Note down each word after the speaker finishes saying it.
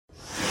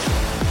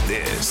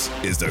This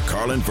is the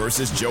Carlin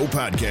versus Joe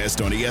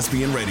podcast on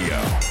ESPN Radio.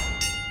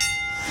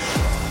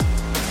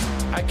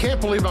 I can't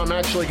believe I'm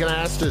actually going to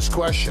ask this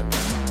question.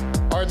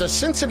 Are the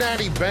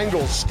Cincinnati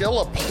Bengals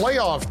still a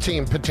playoff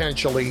team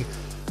potentially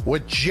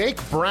with Jake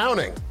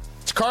Browning?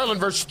 It's Carlin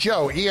versus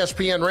Joe,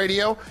 ESPN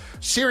Radio,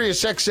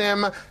 Sirius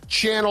XM,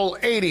 Channel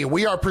 80.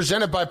 We are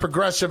presented by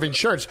Progressive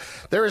Insurance.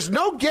 There is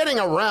no getting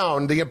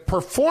around the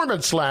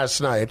performance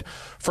last night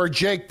for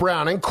Jake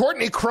Browning.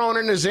 Courtney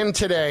Cronin is in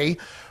today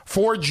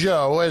for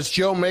Joe as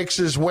Joe makes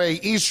his way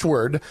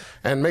eastward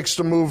and makes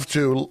the move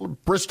to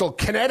Bristol,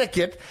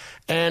 Connecticut.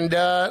 And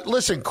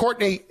listen,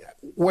 Courtney,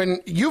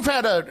 when you've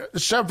had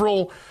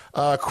several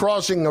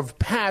crossing of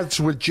paths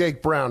with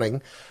Jake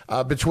Browning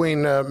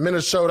between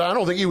Minnesota, I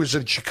don't think he was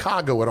in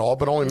Chicago at all,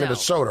 but only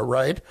Minnesota,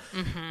 right?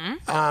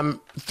 Mm-hmm.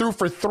 Threw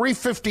for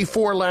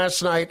 354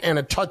 last night and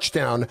a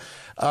touchdown.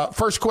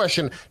 First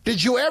question,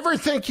 did you ever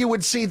think you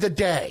would see the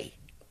day?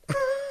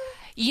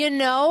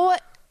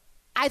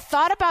 I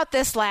thought about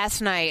this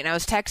last night, and I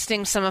was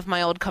texting some of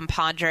my old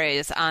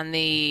compadres on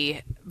the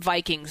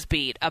Vikings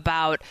beat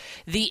about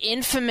the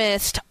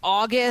infamous July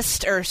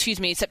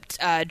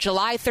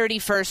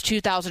 31st,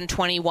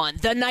 2021,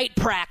 the night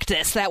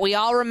practice that we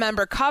all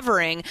remember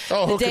covering,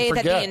 the day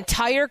that the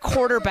entire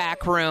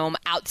quarterback room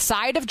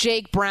outside of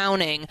Jake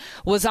Browning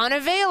was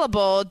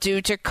unavailable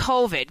due to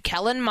COVID.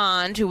 Kellen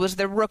Mond, who was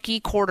the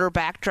rookie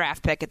quarterback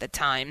draft pick at the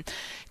time,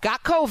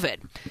 got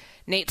COVID.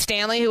 Nate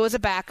Stanley, who was a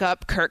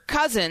backup, Kirk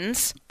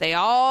Cousins, they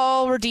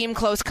all were deemed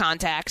close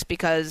contacts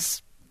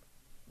because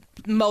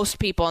most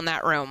people in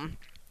that room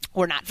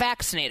were not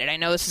vaccinated. I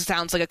know this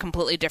sounds like a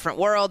completely different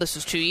world. This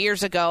was 2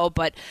 years ago,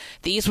 but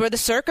these were the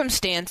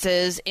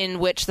circumstances in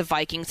which the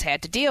Vikings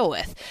had to deal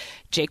with.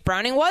 Jake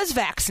Browning was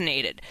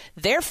vaccinated.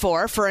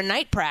 Therefore, for a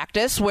night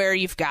practice where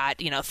you've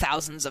got,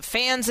 thousands of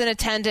fans in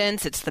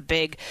attendance, it's the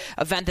big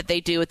event that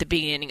they do at the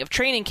beginning of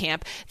training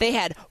camp, they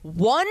had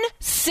one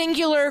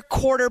singular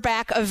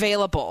quarterback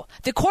available.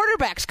 The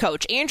quarterback's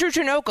coach, Andrew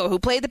Janocko, who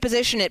played the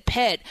position at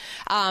Pitt,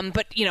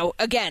 but,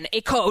 again,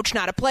 a coach,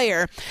 not a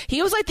player,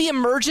 he was like the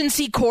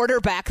emergency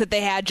quarterback that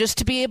they had just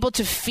to be able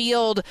to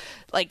field,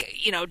 to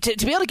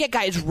be able to get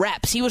guys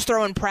reps. He was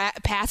throwing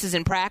passes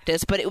in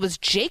practice, but it was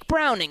Jake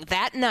Browning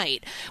that night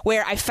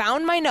where I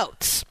found my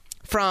notes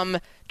from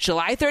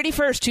July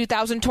 31st,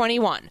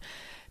 2021,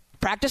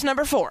 practice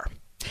number 4.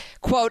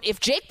 Quote,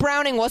 if Jake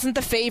Browning wasn't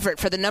the favorite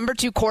for the number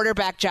 2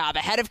 quarterback job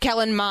ahead of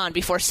Kellen Mond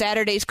before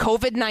Saturday's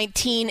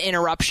COVID-19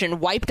 interruption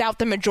wiped out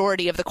the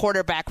majority of the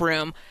quarterback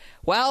room,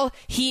 well,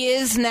 he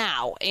is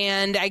now.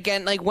 And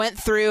again, went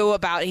through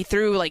he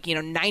threw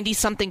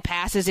 90-something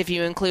passes if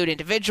you include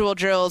individual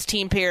drills,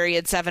 team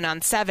period,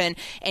 7-on-7,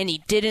 and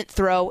he didn't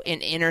throw an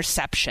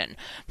interception.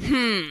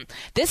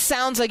 This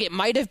sounds like it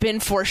might have been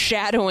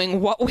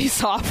foreshadowing what we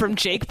saw from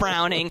Jake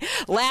Browning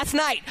last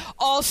night.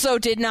 Also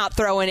did not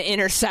throw an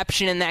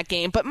interception in that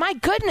game. But my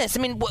goodness,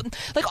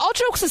 all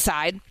jokes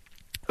aside,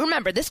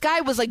 remember, this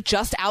guy was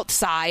just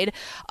outside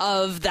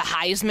of the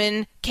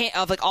Heisman,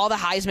 all the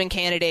Heisman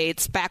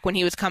candidates back when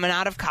he was coming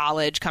out of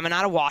college, coming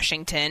out of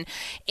Washington,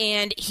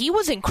 and he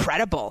was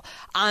incredible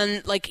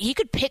on he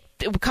could pick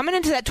coming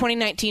into that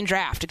 2019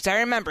 draft, because I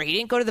remember he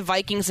didn't go to the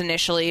Vikings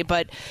initially,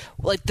 but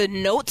the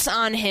notes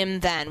on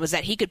him then was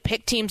that he could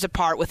pick teams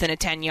apart within a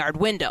 10-yard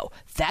window.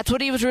 That's what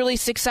he was really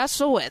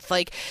successful with.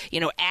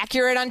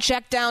 Accurate on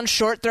check down,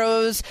 short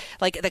throws,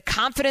 the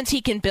confidence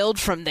he can build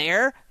from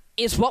there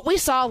is what we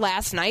saw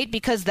last night,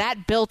 because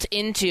that built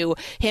into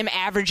him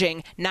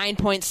averaging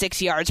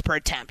 9.6 yards per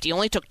attempt. He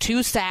only took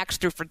 2 sacks,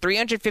 threw for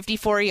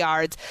 354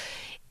 yards.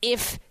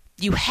 If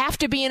you have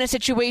to be in a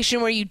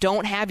situation where you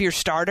don't have your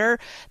starter,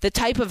 the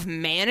type of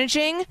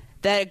managing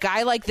that a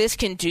guy like this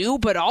can do,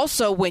 but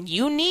also when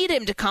you need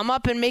him to come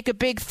up and make a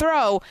big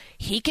throw,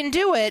 he can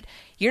do it.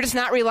 You're just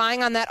not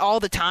relying on that all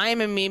the time.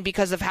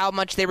 Because of how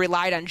much they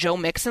relied on Joe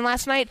Mixon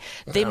last night,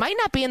 they might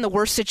not be in the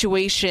worst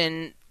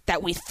situation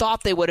that we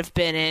thought they would have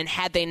been in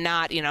had they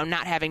not,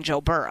 not having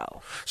Joe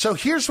Burrow. So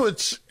here's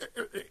what's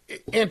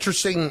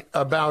interesting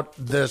about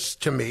this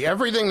to me.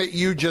 Everything that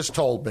you just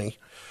told me.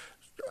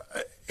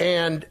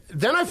 And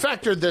then I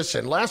factored this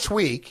in. Last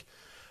week,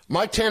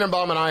 Mike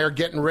Tannenbaum and I are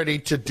getting ready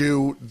to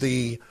do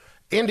the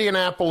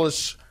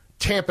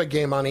Indianapolis-Tampa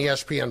game on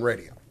ESPN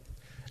Radio.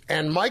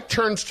 And Mike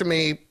turns to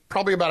me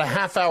probably about a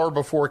half hour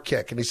before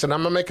kick, and he said,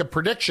 I'm going to make a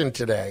prediction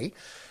today.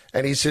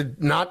 And he said,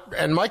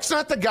 and Mike's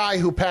not the guy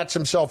who pats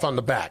himself on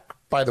the back,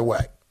 by the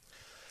way.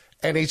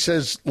 And he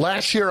says,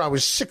 last year I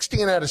was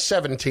 16 out of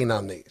 17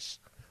 on these.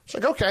 I was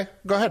like, okay,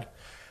 go ahead.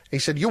 He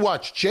said, you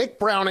watch, Jake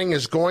Browning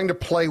is going to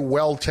play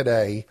well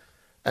today,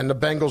 and the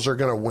Bengals are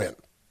going to win.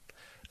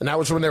 And that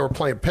was when they were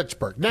playing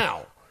Pittsburgh.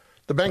 Now,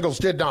 the Bengals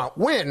did not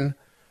win,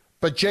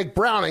 but Jake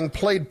Browning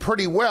played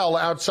pretty well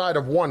outside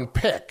of one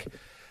pick.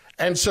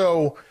 And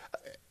so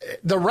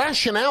the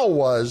rationale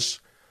was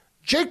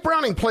Jake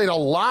Browning played a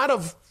lot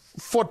of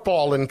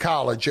football in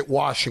college at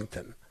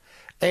Washington.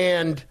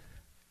 And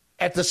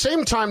at the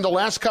same time, the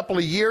last couple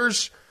of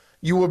years,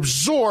 you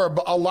absorb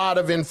a lot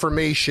of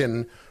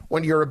information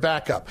when you're a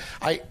backup.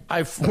 I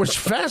was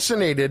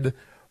fascinated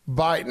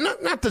by,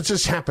 not that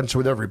this happens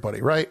with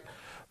everybody, right?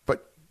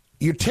 But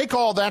you take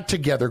all that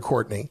together,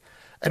 Courtney,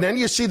 and then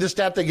you see the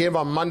stat they gave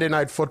on Monday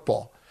Night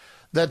Football,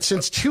 that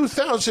since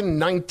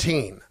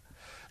 2019,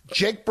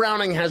 Jake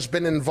Browning has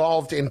been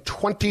involved in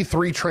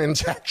 23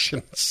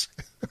 transactions.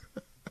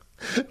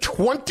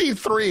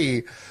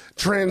 23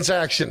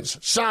 transactions.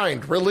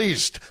 Signed,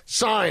 released,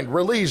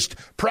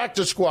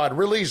 practice squad,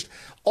 released,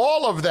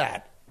 all of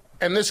that.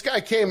 And this guy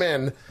came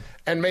in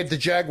and made the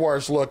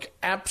Jaguars look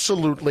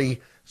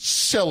absolutely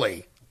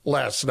silly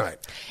last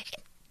night.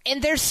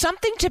 And there's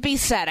something to be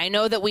said. I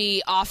know that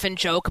we often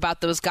joke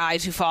about those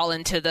guys who fall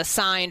into the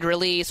signed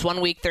release. 1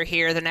 week they're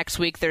here, the next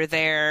week they're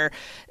there.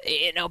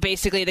 You know,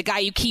 basically the guy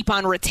you keep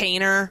on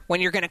retainer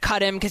when you're going to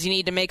cut him because you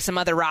need to make some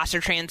other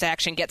roster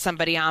transaction, get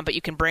somebody on, but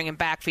you can bring him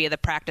back via the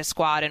practice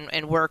squad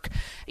and work,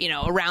 you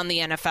know, around the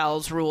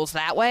NFL's rules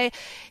that way.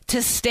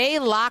 To stay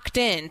locked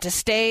in, to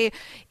stay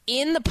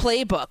in the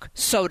playbook,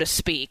 so to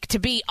speak, to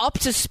be up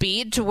to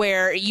speed to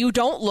where you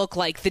don't look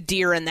like the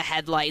deer in the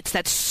headlights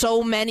that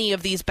so many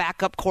of these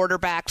backup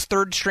quarterbacks,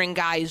 third-string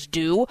guys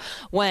do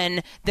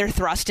when they're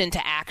thrust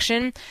into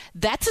action.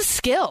 That's a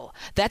skill.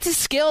 That's a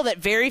skill that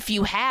very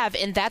few have,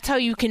 and that's how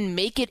you can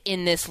make it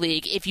in this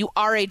league. If you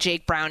are a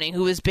Jake Browning,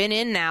 who has been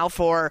in now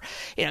for,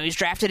 you know, he's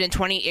drafted in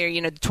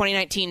the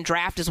 2019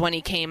 draft is when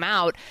he came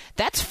out.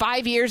 That's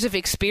 5 years of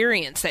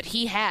experience that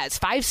he has,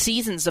 5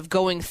 seasons of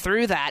going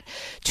through that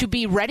to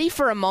be ready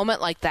for a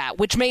moment like that,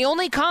 which may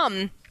only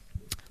come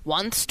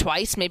once,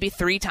 twice, maybe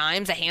 3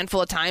 times, a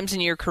handful of times in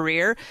your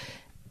career.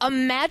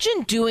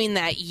 Imagine doing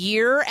that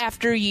year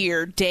after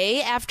year,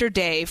 day after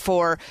day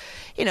for,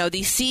 you know,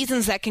 these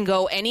seasons that can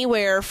go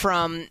anywhere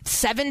from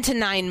 7 to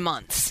 9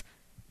 months.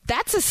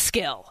 That's a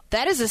skill.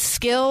 That is a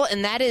skill,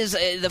 and that is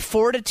the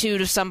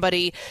fortitude of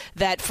somebody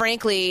that,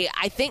 frankly,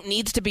 I think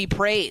needs to be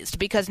praised,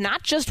 because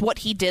not just what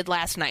he did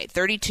last night,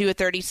 32 of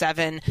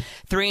 37,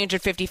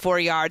 354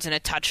 yards and a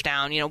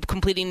touchdown, you know,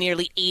 completing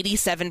nearly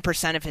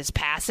 87% of his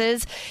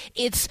passes.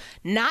 It's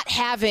not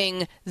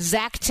having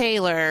Zach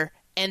Taylor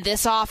and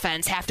this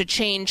offense have to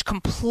change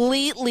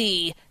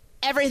completely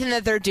everything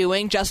that they're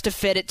doing just to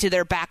fit it to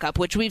their backup,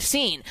 which we've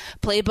seen.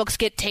 Playbooks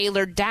get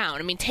tailored down.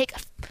 I mean,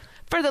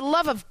 for the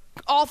love of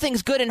all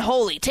things good and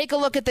holy, take a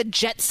look at the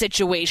Jets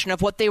situation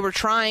of what they were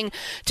trying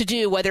to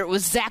do, whether it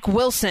was Zach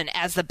Wilson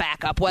as the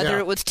backup, whether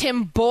it was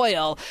Tim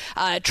Boyle,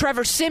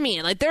 Trevor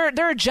Siemian. Like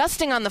they're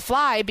adjusting on the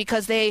fly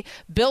because they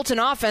built an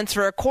offense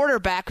for a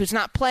quarterback who's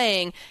not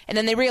playing, and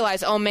then they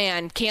realize, oh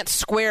man, can't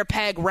square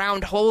peg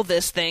round hole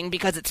this thing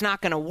because it's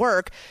not going to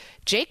work.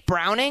 Jake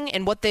Browning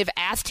and what they've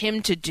asked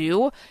him to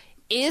do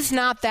is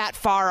not that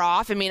far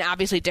off. I mean,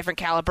 obviously different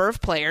caliber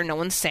of player, no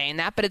one's saying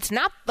that, but it's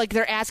not like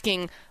they're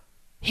asking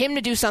him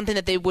to do something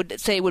that they would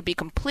say would be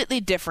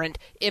completely different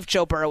if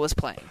Joe Burrow was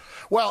playing.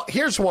 Well,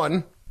 here's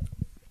an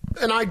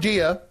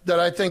idea that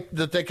I think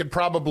that they could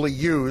probably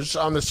use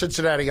on the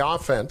Cincinnati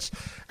offense,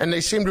 and they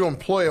seem to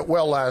employ it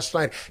well last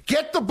night.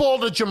 Get the ball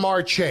to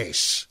Jamar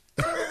Chase.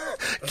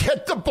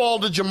 Get the ball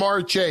to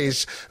Jamar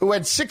Chase, who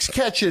had 6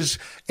 catches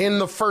in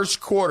the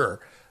first quarter.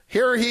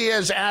 Here he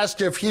is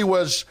asked if he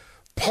was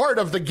part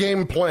of the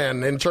game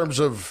plan in terms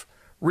of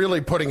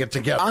really putting it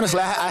together. Honestly,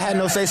 I had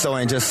no say-so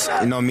in just,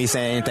 me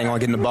saying anything on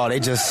getting the ball.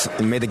 They just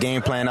made the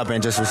game plan up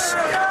and just was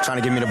trying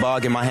to give me the ball,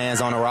 get my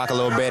hands on the rock a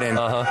little bit. And,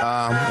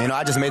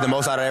 I just made the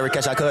most out of every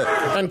catch I could.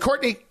 And,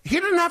 Courtney, he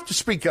didn't have to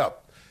speak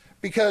up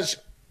because,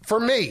 for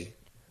me,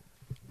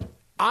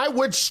 I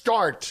would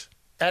start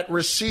at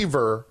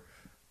receiver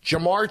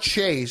Jamar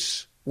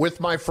Chase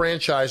with my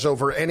franchise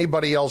over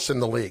anybody else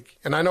in the league.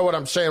 And I know what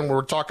I'm saying when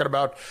we're talking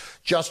about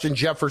Justin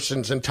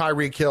Jefferson's and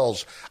Tyreek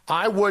Hill's.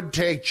 I would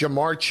take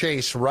Jamar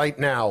Chase right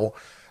now.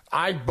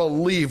 I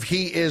believe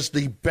he is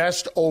the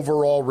best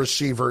overall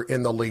receiver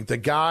in the league. The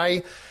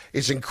guy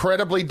is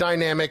incredibly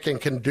dynamic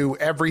and can do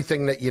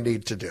everything that you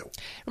need to do.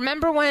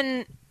 Remember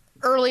when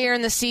earlier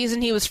in the season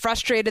he was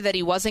frustrated that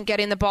he wasn't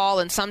getting the ball,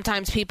 and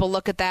sometimes people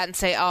look at that and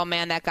say, oh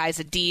man, that guy's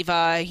a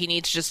diva, he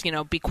needs to just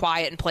be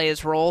quiet and play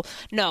his role.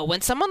 No,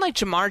 when someone like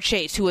Jamar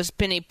Chase, who has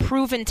been a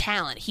proven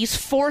talent, he's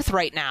 4th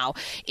right now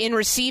in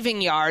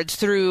receiving yards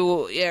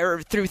through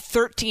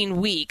 13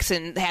 weeks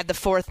and had the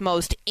 4th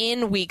most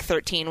in week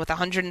 13 with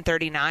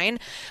 139.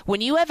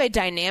 When you have a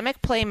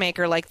dynamic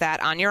playmaker like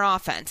that on your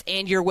offense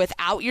and you're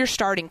without your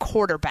starting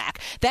quarterback,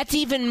 that's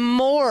even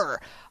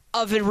more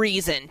of a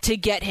reason to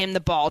get him the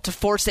ball, to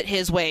force it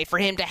his way, for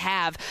him to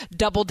have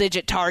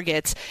double-digit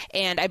targets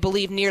and I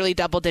believe nearly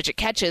double-digit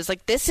catches.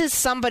 Like, this is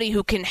somebody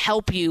who can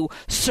help you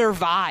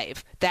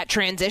survive that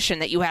transition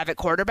that you have at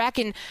quarterback,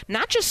 and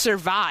not just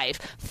survive,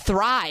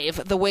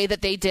 thrive the way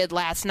that they did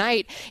last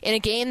night in a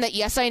game that,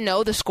 yes, I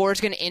know the score is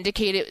going to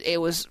indicate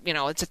it was,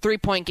 it's a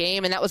 3-point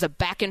game and that was a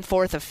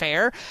back-and-forth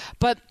affair,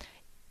 but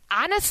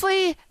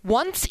honestly,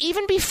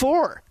 even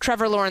before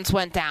Trevor Lawrence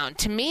went down,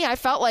 to me, I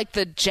felt like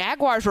the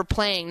Jaguars were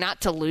playing not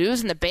to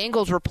lose, and the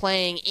Bengals were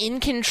playing in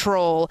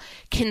control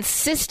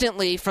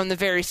consistently from the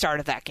very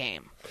start of that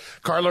game.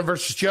 Carlin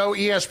versus Joe,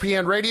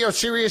 ESPN Radio,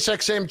 Sirius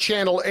XM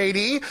Channel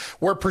 80.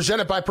 We're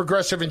presented by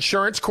Progressive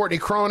Insurance. Courtney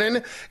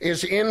Cronin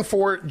is in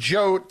for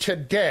Joe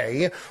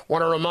today.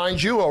 Want to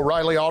remind you,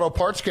 O'Reilly Auto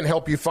Parts can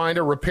help you find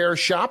a repair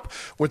shop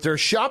with their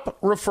shop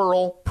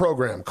referral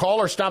program. Call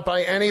or stop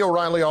by any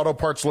O'Reilly Auto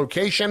Parts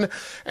location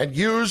and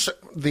use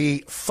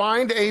the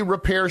Find a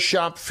Repair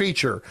Shop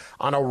feature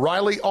on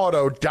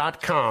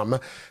O'ReillyAuto.com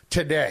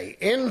today.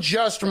 In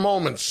just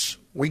moments,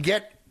 we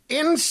get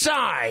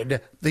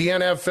inside the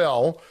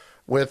NFL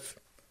with,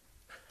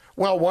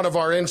 well, one of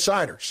our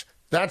insiders.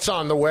 That's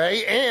on the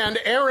way. And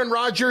Aaron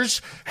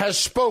Rodgers has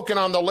spoken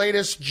on the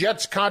latest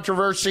Jets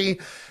controversy.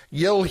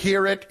 You'll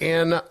hear it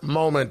in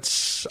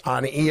moments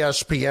on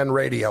ESPN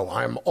Radio.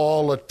 I'm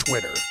all at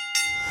Twitter.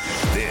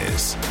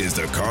 This is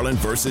the Carlin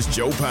versus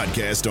Joe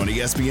podcast on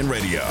ESPN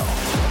Radio.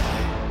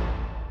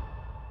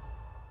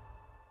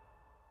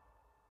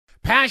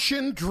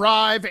 Passion,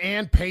 drive,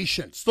 and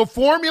patience. The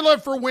formula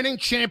for winning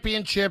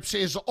championships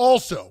is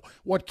also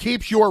what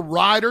keeps your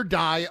ride or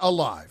die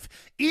alive.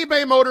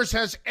 eBay Motors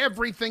has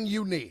everything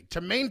you need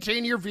to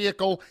maintain your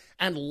vehicle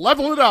and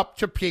level it up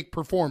to peak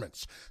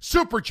performance.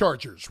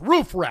 Superchargers,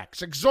 roof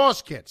racks,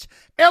 exhaust kits,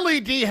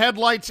 LED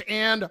headlights,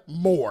 and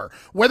more.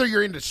 Whether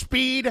you're into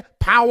speed,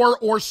 power,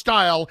 or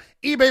style,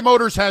 eBay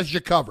Motors has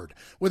you covered.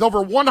 With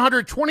over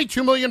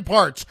 122 million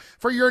parts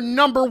for your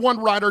number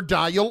one ride or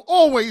die, you'll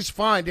always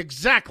find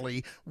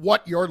exactly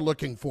what you're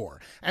looking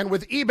for. And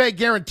with eBay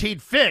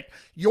Guaranteed Fit,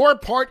 your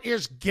part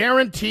is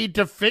guaranteed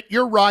to fit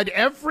your ride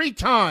every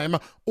time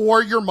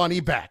or your money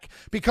back.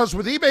 Because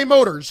with eBay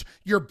Motors,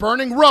 you're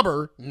burning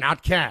rubber,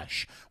 not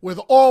cash. With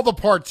all the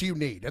parts you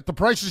need at the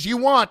prices you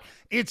want,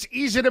 it's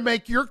easy to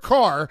make your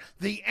car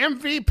the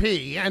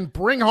MVP and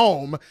bring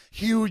home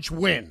huge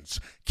wins.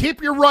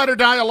 Keep your ride or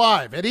die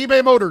alive at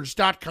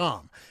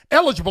ebaymotors.com.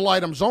 Eligible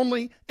items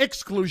only.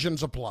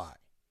 Exclusions apply.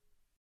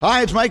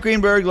 Hi, it's Mike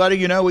Greenberg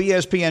letting you know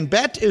ESPN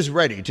Bet is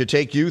ready to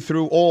take you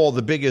through all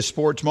the biggest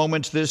sports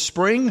moments this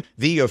spring.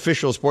 The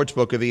official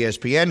sportsbook of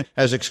ESPN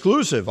has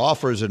exclusive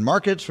offers and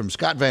markets from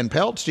Scott Van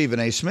Pelt, Stephen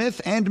A. Smith,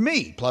 and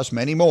me, plus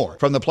many more.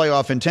 From the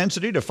playoff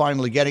intensity to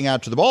finally getting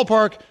out to the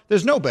ballpark,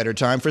 there's no better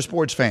time for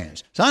sports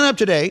fans. Sign up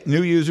today.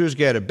 New users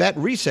get a bet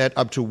reset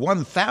up to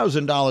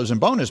 $1,000 in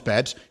bonus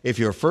bets if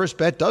your first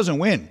bet doesn't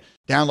win.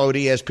 Download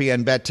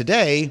ESPN Bet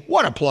today.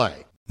 What a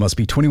play. Must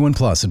be 21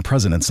 plus and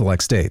present in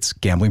select states.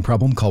 Gambling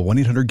problem? Call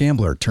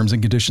 1-800-GAMBLER. Terms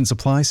and conditions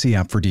apply. See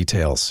app for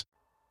details.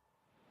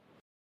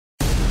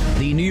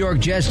 The New York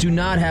Jets do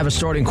not have a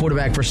starting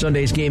quarterback for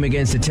Sunday's game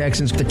against the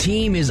Texans. The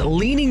team is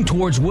leaning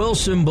towards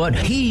Wilson, but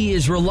he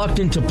is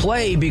reluctant to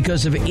play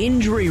because of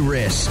injury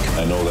risk.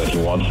 I know that he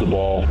wants the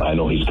ball. I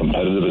know he's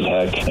competitive as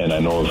heck. And I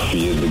know if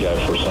he is the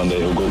guy for Sunday,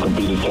 he'll go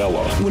compete his tail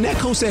off. When that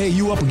coach say, hey,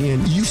 you up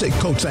again, you say,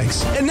 Coach,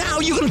 thanks. And now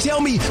you're going to tell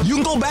me you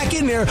can go back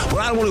in there, but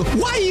I don't want to.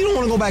 Why you don't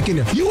want to go back in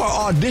there? You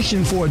are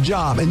auditioning for a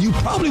job, and you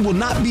probably will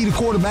not be the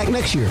quarterback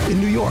next year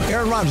in New York.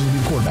 Aaron Rodgers will be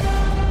the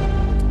quarterback.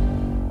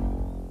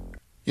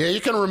 Yeah,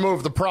 you can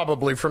remove the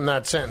probably from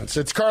that sentence.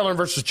 It's Carlin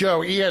versus Joe,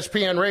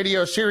 ESPN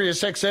Radio,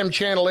 Sirius XM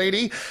Channel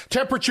 80.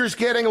 Temperatures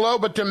getting low,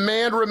 but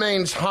demand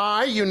remains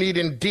high. You need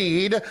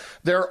Indeed.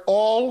 They're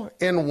all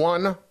in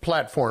one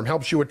platform.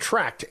 Helps you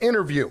attract,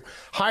 interview,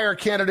 hire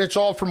candidates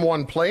all from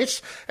one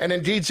place. And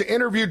Indeed's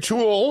interview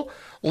tool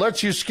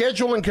lets you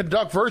schedule and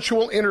conduct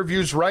virtual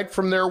interviews right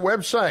from their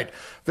website.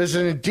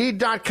 Visit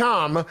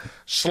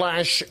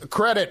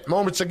Indeed.com/credit.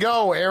 Moments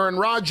ago, Aaron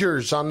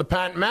Rodgers on the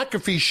Pat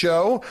McAfee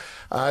show,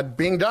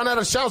 being done out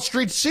of South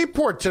Street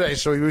Seaport today.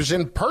 So he was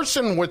in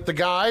person with the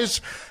guys,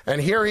 and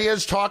here he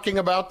is talking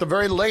about the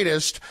very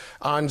latest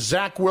on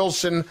Zach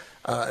Wilson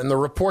and the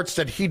reports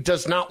that he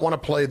does not want to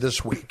play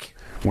this week.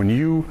 When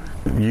you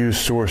use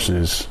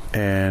sources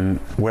and,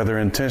 whether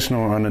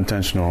intentional or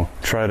unintentional,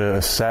 try to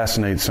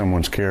assassinate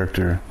someone's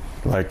character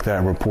like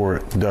that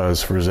report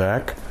does for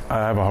Zach, I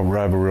have a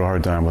real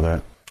hard time with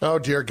that. Oh,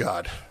 dear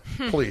God.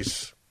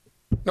 Please.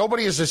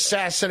 Nobody is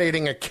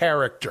assassinating a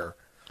character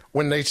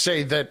when they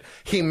say that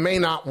he may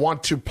not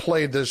want to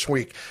play this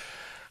week.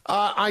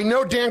 I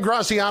know Dan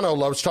Graziano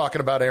loves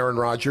talking about Aaron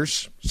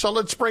Rodgers, so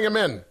let's bring him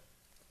in.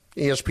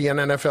 ESPN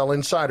NFL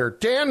Insider.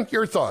 Dan,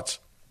 your thoughts?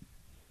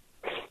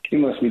 You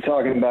must be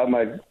talking about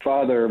my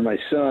father or my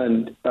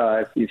son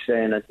if you're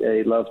saying that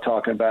they love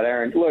talking about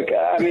Aaron. Look,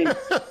 I mean,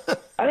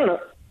 I don't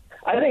know.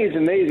 I think it's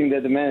amazing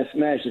that the man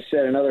managed to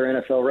set another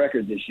NFL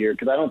record this year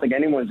because I don't think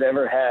anyone's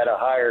ever had a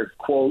higher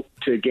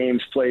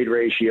quote-to-games played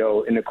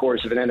ratio in the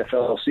course of an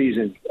NFL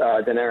season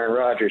than Aaron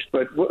Rodgers.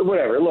 But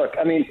whatever. Look,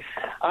 I mean,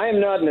 I am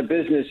not in the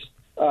business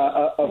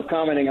of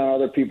commenting on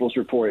other people's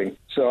reporting,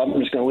 so I'm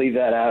just going to leave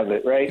that out of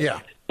it, right? Yeah.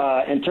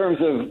 In terms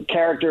of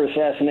character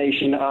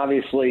assassination,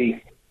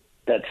 obviously –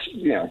 that's,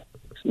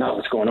 it's not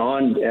what's going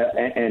on.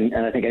 And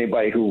I think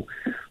anybody who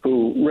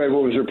read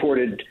what was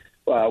reported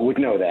would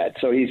know that.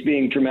 So he's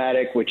being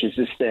dramatic, which is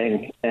his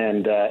thing,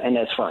 and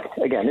that's fine.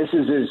 Again, this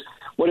is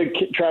what did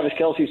Travis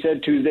Kelce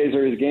said, Tuesdays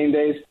are his game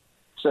days.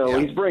 So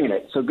He's bringing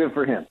it. So good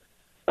for him.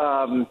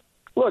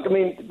 Look, I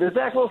mean, the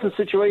Zach Wilson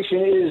situation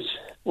is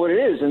what it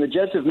is, and the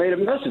Jets have made a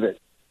mess of it,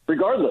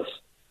 regardless.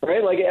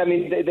 right? Like, I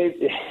mean,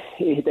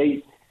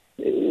 they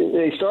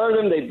started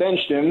him, they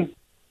benched him.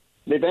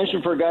 They benched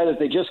him for a guy that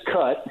they just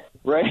cut,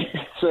 right?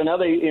 So now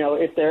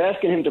if they're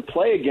asking him to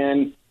play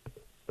again,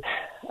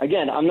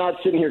 I'm not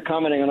sitting here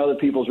commenting on other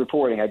people's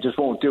reporting. I just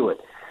won't do it.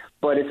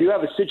 But if you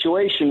have a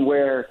situation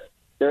where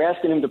they're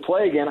asking him to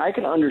play again, I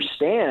can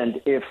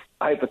understand if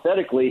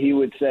hypothetically he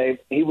would say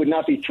he would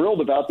not be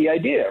thrilled about the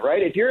idea,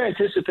 right? If you're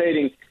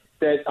anticipating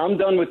that I'm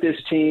done with this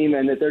team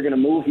and that they're going to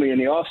move me in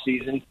the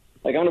offseason,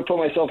 like I'm going to put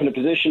myself in a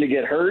position to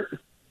get hurt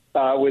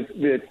with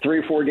 3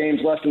 or 4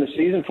 games left in the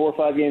season, 4 or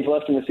 5 games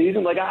left in the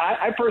season. Like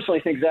I personally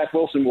think Zach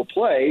Wilson will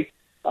play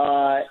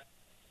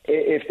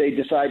if they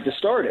decide to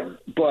start him.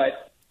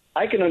 But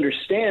I can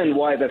understand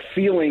why the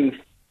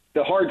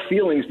hard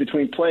feelings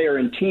between player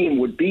and team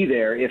would be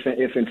there if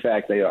in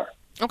fact they are.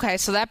 Okay,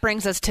 so that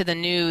brings us to the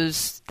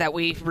news that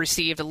we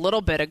received a little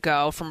bit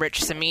ago from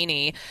Rich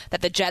Cimini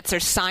that the Jets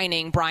are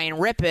signing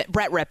Brett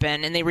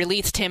Rippon, and they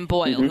released Tim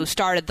Boyle, who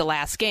started the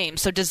last game.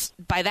 So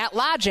by that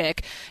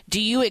logic,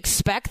 do you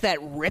expect that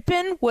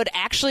Rippon would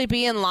actually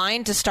be in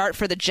line to start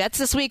for the Jets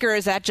this week, or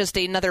is that just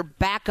another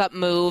backup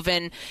move?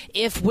 And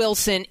if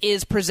Wilson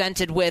is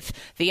presented with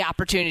the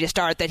opportunity to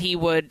start, that he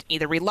would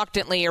either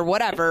reluctantly or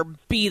whatever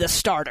be the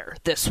starter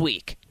this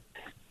week?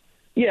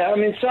 Yeah, I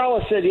mean,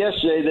 Saleh said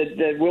yesterday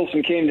that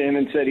Wilson came to him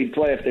and said he'd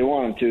play if they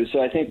want him to.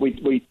 So I think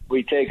we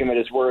take him at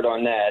his word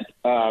on that.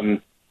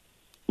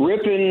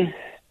 Rippon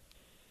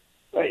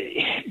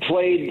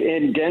played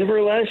in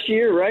Denver last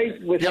year,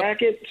 right, with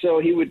Hackett, so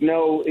he would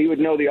know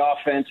the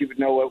offense. He would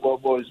know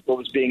what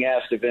was being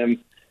asked of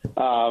him.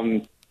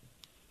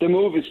 The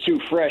move is too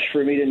fresh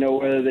for me to know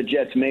whether the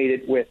Jets made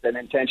it with an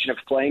intention of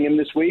playing him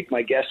this week.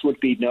 My guess would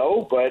be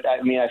no, but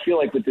I mean, I feel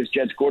like with this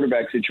Jets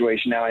quarterback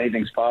situation now,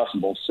 anything's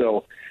possible.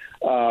 So.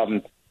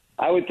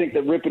 I would think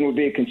that Rippon would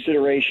be a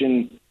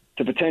consideration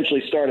to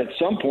potentially start at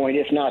some point,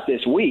 if not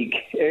this week.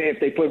 If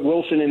they put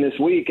Wilson in this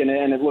week and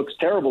it looks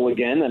terrible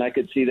again, then I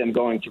could see them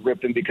going to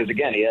Rippon because,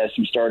 again, he has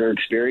some starter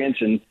experience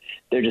and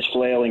they're just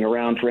flailing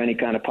around for any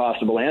kind of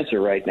possible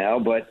answer right now.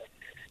 But,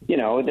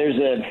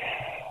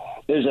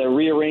 there's a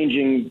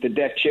rearranging the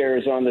deck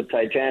chairs on the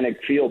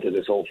Titanic feel to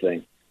this whole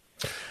thing.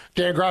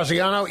 Dan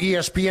Graziano,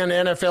 ESPN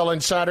NFL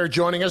Insider,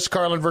 joining us.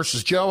 Carlin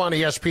versus Joe on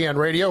ESPN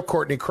Radio.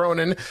 Courtney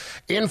Cronin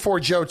in for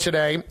Joe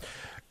today.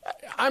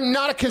 I'm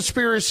not a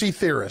conspiracy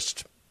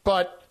theorist,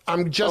 but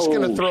I'm just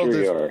going to throw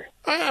this.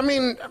 I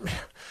mean,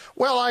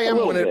 well, I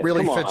am when it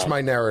really fits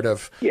my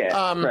narrative.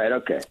 Yeah, right,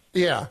 okay.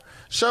 Yeah.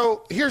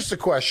 So here's the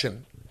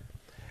question.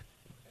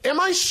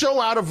 Am I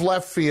so out of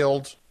left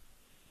field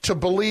to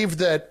believe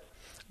that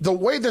the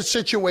way the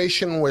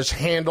situation was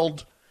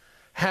handled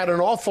had an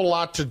awful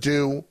lot to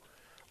do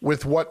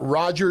with what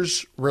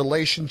Rodgers'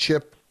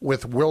 relationship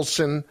with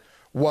Wilson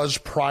was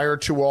prior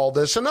to all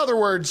this? In other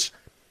words,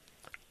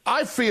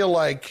 I feel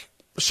like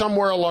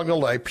somewhere along the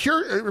way,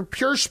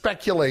 pure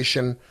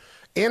speculation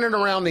in and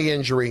around the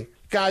injury,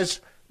 guys,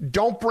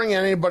 don't bring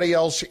anybody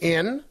else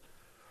in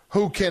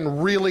who can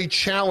really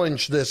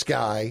challenge this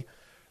guy,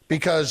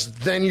 because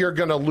then you're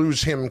going to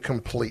lose him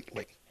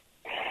completely.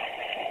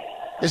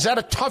 Is that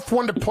a tough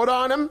one to put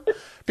on him?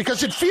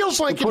 Because it feels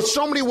like in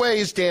so many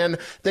ways, Dan,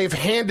 they've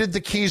handed the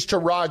keys to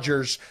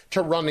Rodgers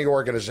to run the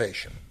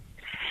organization.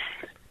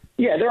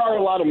 Yeah, there are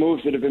a lot of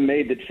moves that have been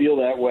made that feel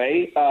that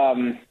way.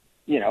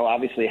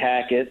 Obviously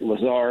Hackett,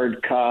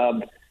 Lazard,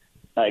 Cobb,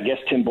 I guess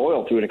Tim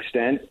Boyle to an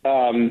extent.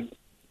 All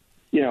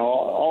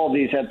of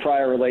these had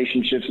prior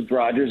relationships with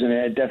Rodgers, and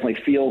it definitely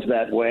feels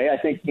that way. I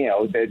think,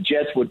 the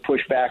Jets would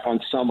push back on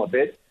some of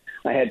it.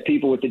 I had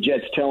people with the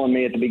Jets telling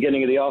me at the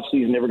beginning of the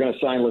offseason they were going to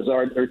sign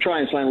Lazard or try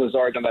and sign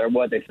Lazard no matter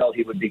what. They felt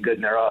he would be good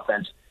in their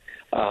offense.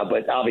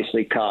 But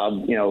obviously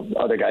Cobb,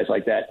 other guys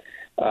like that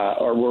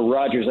were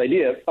Rodgers'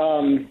 idea.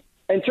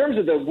 In terms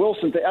of the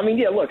Wilson thing, I mean,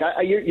 yeah, look,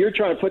 you're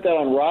trying to put that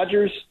on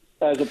Rodgers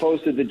as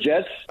opposed to the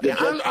Jets.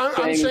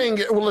 I'm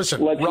saying, well,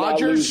 listen, let's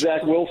Rodgers, not lose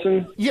Zach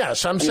Wilson.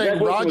 Yes, I'm saying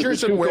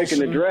Rodgers and Wilson.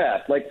 Pick in the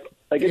draft. Like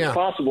it's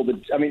possible to.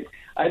 I mean,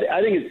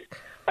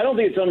 I don't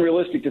think it's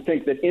unrealistic to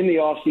think that in the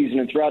offseason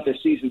and throughout the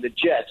season, the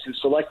Jets, who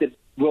selected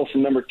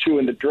Wilson number 2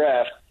 in the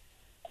draft,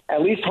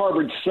 at least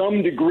harbored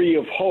some degree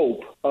of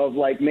hope of,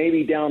 like,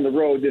 maybe down the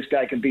road this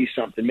guy can be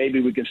something.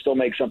 Maybe we can still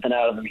make something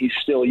out of him. He's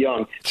still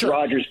young. Sure.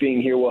 Rodgers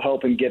being here will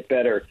help him get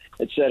better,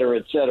 et cetera,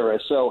 et cetera.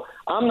 So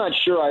I'm not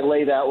sure I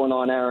lay that one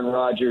on Aaron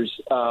Rodgers.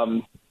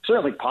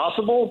 Certainly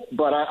possible,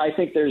 but I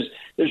think there's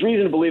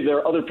reason to believe there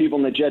are other people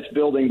in the Jets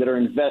building that are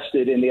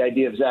invested in the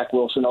idea of Zach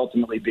Wilson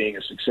ultimately being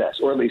a success,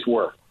 or at least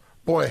were.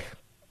 Boy,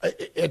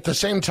 at the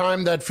same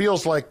time, that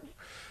feels like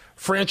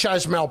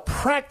franchise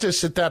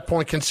malpractice at that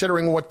point,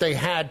 considering what they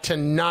had to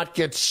not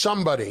get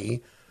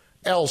somebody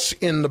else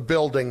in the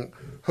building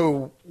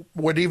who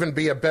would even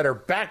be a better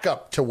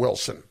backup to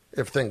Wilson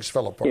if things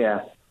fell apart.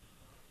 Yeah.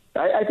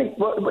 I think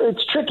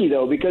it's tricky,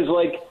 though, because,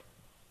 like,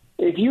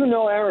 if you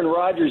know Aaron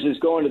Rodgers is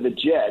going to the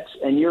Jets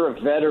and you're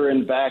a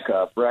veteran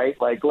backup, right,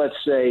 like let's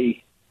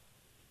say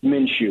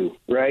Minshew,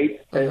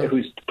 right,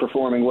 who's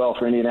performing well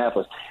for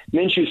Indianapolis.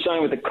 Minshew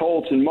signed with the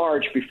Colts in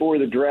March before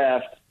the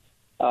draft.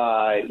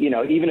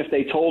 even if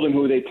they told him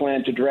who they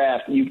planned to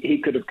draft, he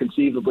could have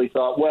conceivably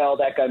thought, well,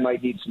 that guy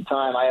might need some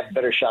time. I have a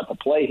better shot to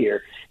play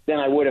here than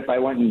I would if I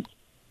went and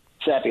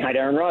sat behind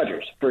Aaron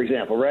Rodgers, for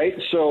example, right?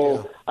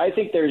 So I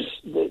think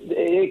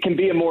it can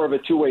be more of a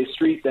two-way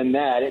street than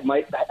that. It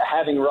might,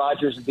 having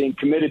Rodgers and being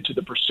committed to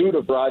the pursuit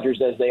of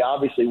Rodgers as they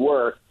obviously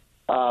were,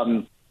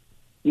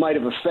 might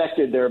have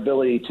affected their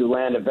ability to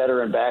land a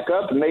veteran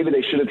backup. And maybe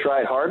they should have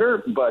tried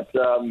harder, but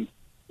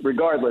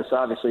regardless,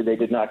 obviously they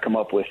did not come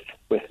up with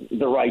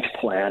the right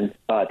plan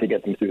to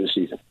get them through the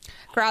season.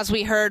 Graz,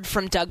 we heard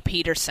from Doug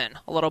Peterson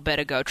a little bit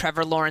ago.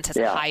 Trevor Lawrence has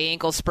a high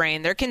ankle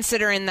sprain. They're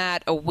considering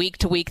that a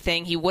week-to-week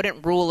thing. He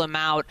wouldn't rule him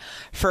out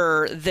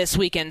for this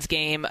weekend's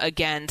game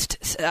against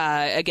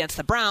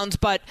the Browns,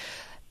 but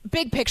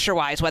big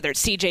picture-wise, whether it's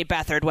C.J.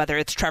 Beathard, whether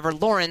it's Trevor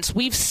Lawrence,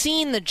 we've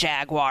seen the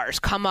Jaguars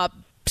come up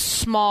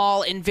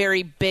small in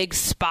very big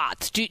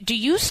spots. Do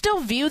you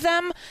still view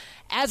them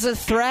as a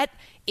threat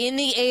in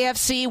the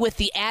AFC with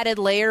the added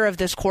layer of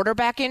this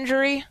quarterback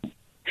injury?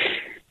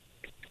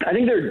 I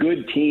think they're a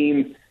good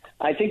team.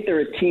 I think they're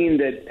a team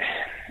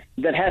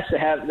that has to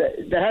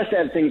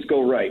have things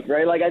go right?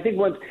 Like, I think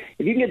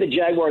if you can get the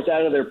Jaguars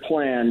out of their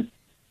plan,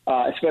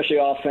 especially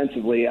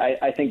offensively,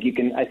 I think you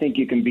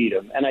can beat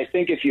them. And I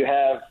think if you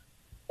have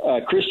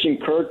Christian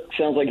Kirk,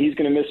 sounds like he's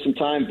going to miss some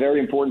time. Very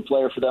important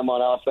player for them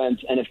on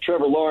offense. And if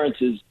Trevor Lawrence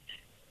is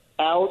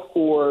out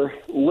or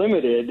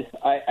limited,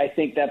 I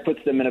think that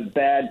puts them in a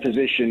bad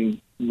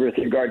position with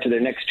regard to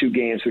their next two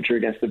games, which are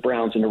against the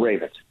Browns and the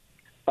Ravens.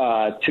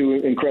 Two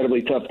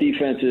incredibly tough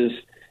defenses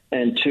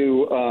and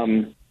two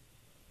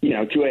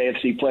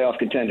AFC playoff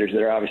contenders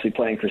that are obviously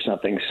playing for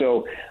something.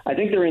 So I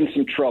think they're in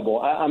some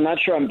trouble. I'm not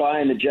sure I'm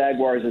buying the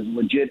Jaguars as a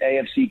legit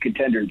AFC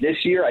contender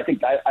this year. I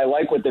think I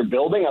like what they're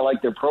building. I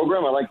like their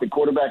program. I like the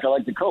quarterback. I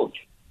like the coach.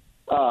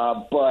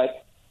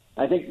 But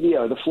I think,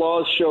 the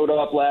flaws showed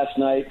up last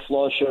night.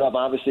 Flaws showed up,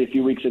 obviously, a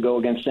few weeks ago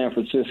against San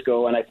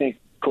Francisco. And I think,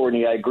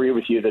 Courtney, I agree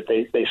with you that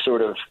they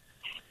sort of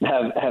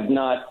have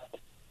not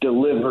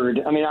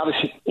delivered. I mean,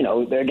 obviously,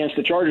 against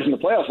the Chargers in the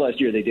playoffs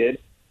last year they did.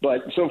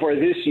 But so far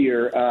this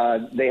year,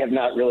 they have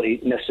not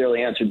really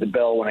necessarily answered the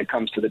bell when it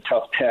comes to the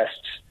tough tests.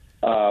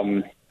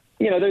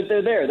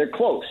 They're there. They're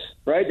close,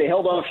 right? They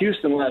held off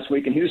Houston last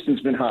week, and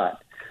Houston's been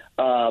hot.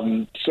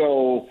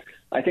 So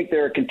I think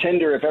they're a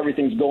contender if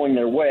everything's going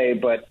their way.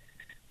 But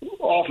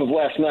off of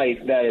last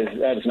night, that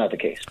is not the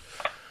case.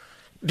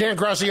 Dan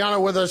Graziano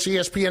with us,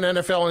 ESPN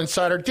NFL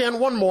Insider. Dan,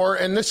 one more,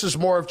 and this is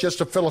more of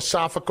just a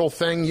philosophical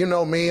thing. You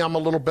know me, I'm a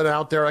little bit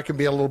out there. I can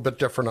be a little bit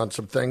different on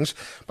some things.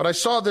 But I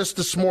saw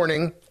this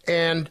morning,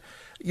 and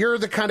you're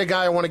the kind of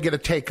guy I want to get a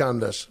take on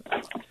this.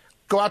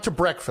 Go out to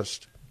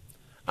breakfast.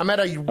 I'm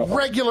at a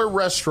regular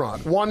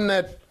restaurant, one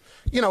that,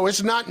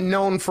 is not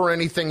known for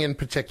anything in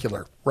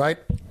particular, right?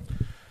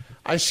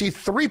 I see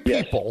three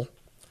people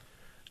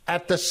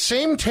at the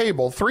same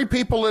table,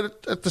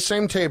 at the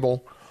same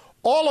table,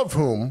 all of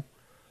whom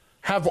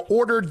have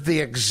ordered the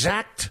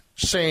exact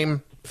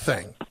same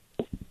thing.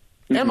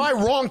 Mm-hmm. Am I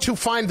wrong to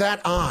find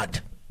that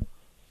odd?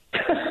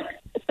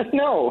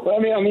 No. I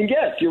mean,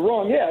 yes, you're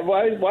wrong. Yeah.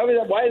 Why is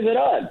it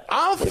odd?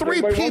 All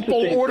three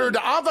people ordered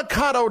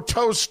avocado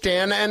toast,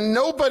 Dan, and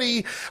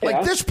nobody,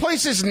 this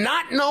place is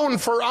not known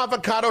for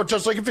avocado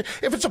toast. Like,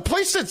 if it's a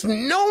place that's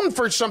known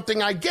for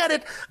something, I get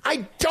it.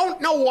 I don't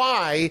know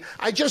why.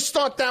 I just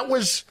thought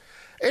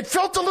it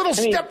felt a little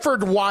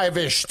Stepford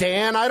Wife-ish,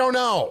 Dan. I don't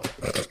know.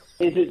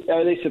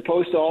 Are they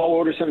supposed to all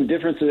order something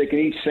different so they can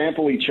each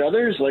sample each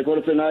other's? Like, what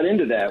if they're not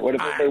into that? What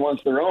if they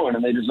want their own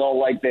and they just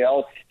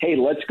hey,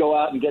 let's go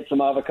out and get some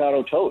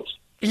avocado toast?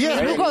 Yeah,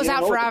 right? Who goes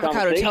out for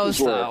avocado toast,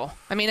 though?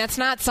 I mean, that's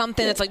not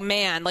something that's like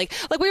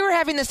we were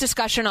having this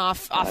discussion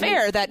off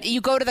air that you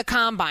go to the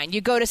Combine,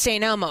 you go to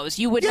St. Elmo's,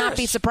 you would not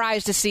be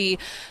surprised to see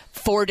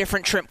 4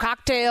 different shrimp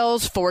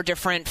cocktails, 4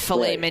 different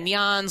filet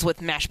mignons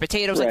with mashed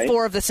potatoes, like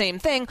 4 of the same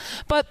thing.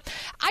 But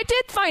I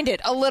did find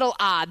it a little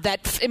odd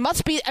that it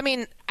must be,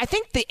 I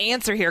think the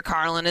answer here,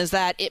 Carlin, is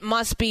that it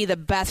must be the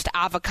best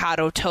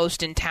avocado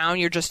toast in town.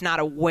 You're just not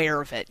aware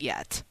of it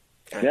yet.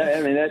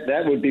 Yeah,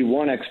 that would be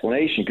one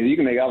explanation, because you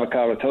can make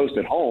avocado toast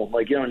at home.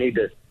 Like, you don't need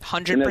to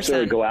 100%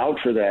 necessarily go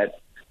out for that.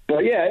 But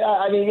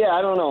I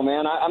don't know,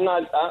 man. I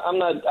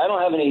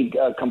don't have any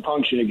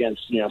compunction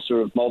against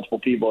sort of multiple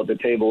people at the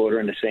table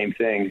ordering the same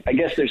thing. I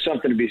guess there's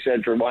something to be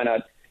said for why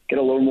not get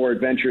a little more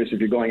adventurous if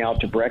you're going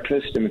out to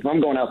breakfast. I mean, if I'm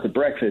going out to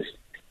breakfast,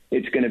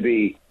 it's going to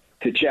be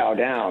to chow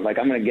down. Like,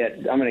 I'm going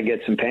to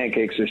get some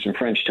pancakes or some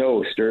French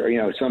toast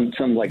or some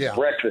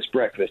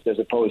breakfast as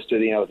opposed to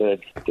the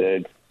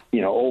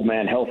old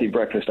man healthy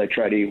breakfast I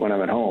try to eat when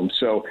I'm at home.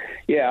 So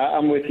yeah,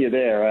 I'm with you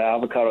there.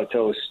 Avocado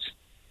toast,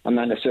 I'm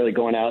not necessarily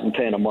going out and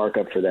paying a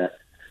markup for that.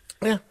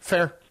 Yeah,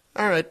 fair.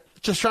 All right.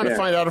 Just trying to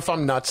find out if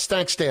I'm nuts.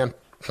 Thanks, Dan.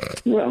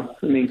 Well,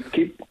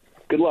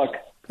 good luck.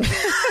 Keep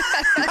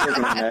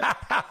working on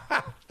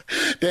that.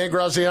 Dan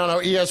Graziano,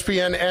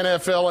 ESPN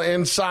NFL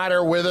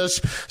Insider with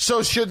us.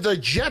 So should the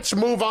Jets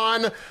move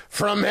on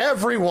from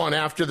everyone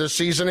after the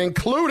season,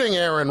 including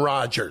Aaron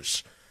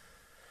Rodgers?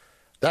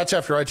 That's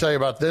after I tell you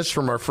about this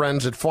from our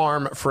friends at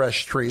Farm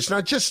Fresh Trees. Now,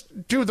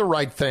 just do the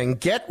right thing.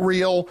 Get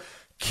real.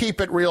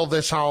 Keep it real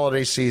this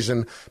holiday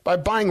season by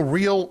buying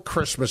real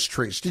Christmas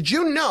trees. Did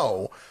you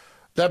know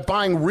that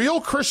buying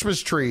real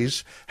Christmas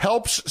trees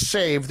helps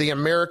save the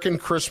American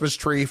Christmas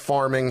tree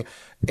farming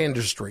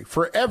industry?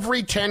 For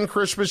every 10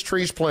 Christmas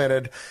trees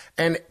planted,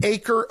 an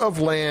acre of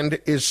land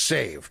is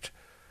saved.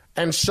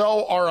 And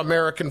so are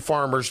American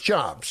farmers'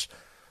 jobs.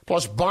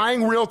 Plus,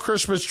 buying real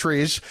Christmas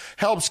trees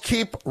helps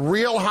keep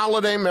real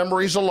holiday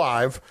memories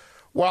alive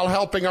while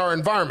helping our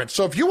environment.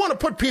 So if you want to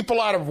put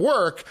people out of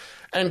work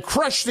and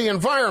crush the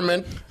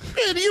environment,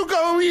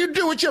 you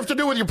do what you have to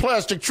do with your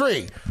plastic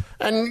tree.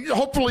 And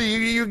hopefully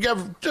you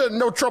have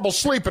no trouble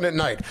sleeping at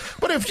night.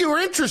 But if you're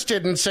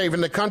interested in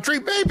saving the country,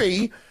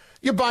 maybe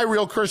you buy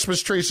real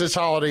Christmas trees this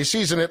holiday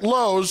season at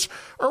Lowe's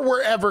or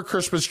wherever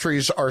Christmas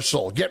trees are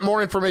sold. Get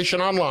more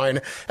information online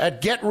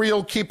at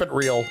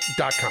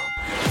GetRealKeepItReal.com.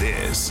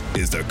 This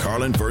is the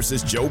Carlin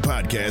versus Joe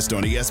podcast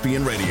on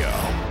ESPN Radio.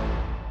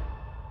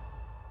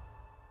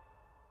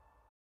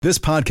 This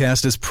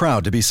podcast is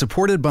proud to be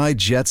supported by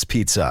Jets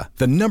Pizza,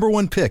 the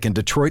 #1 pick in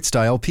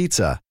Detroit-style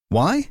pizza.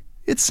 Why?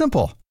 It's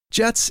simple.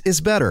 Jets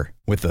is better.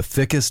 With the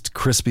thickest,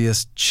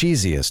 crispiest,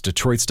 cheesiest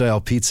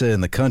Detroit-style pizza in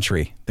the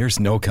country, there's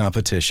no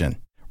competition.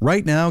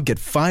 Right now, get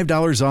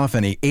 $5 off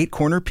any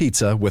 8-corner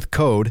pizza with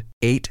code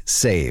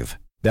 8SAVE.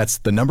 That's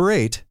the number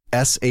 8,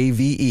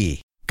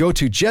 S-A-V-E. Go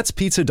to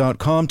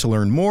jetspizza.com to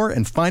learn more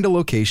and find a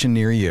location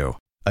near you.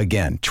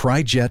 Again,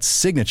 try Jet's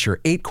signature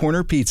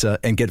 8-corner pizza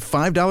and get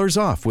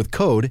 $5 off with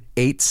code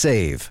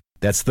 8SAVE.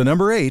 That's the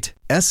number 8,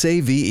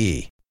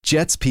 S-A-V-E.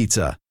 Jet's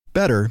Pizza.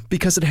 Better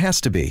because it has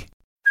to be.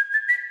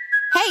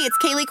 Hey, it's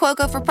Kaylee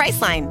Cuoco for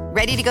Priceline.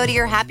 Ready to go to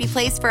your happy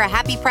place for a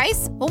happy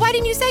price? Well, why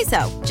didn't you say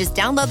so? Just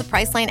download the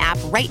Priceline app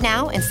right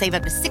now and save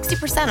up to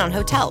 60% on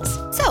hotels.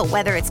 So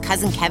whether it's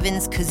Cousin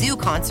Kevin's Kazoo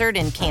Concert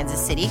in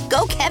Kansas City,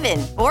 go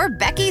Kevin, or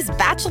Becky's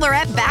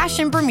Bachelorette Bash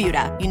in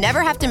Bermuda, you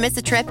never have to miss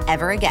a trip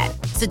ever again.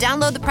 So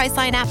download the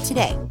Priceline app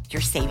today.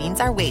 Your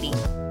savings are waiting.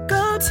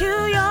 Go to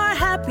your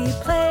happy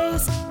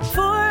place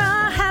for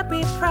a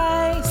happy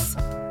price.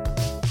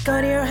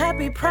 Go to your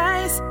happy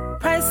price,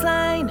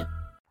 Priceline.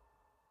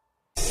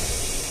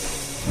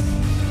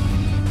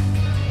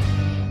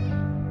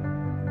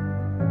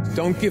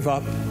 Don't give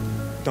up.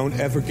 Don't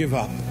ever give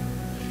up.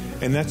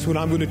 And that's what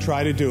I'm going to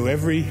try to do.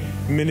 Every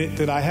minute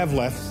that I have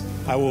left,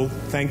 I will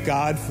thank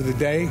God for the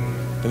day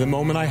and the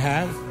moment I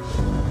have.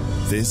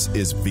 This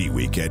is V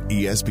Week at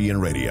ESPN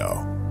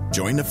Radio.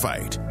 Join the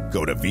fight.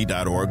 Go to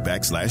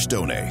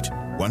v.org/donate.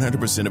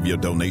 100% of your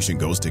donation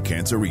goes to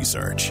cancer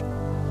research.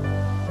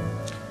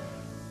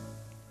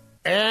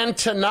 And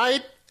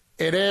tonight,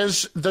 it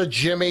is the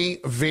Jimmy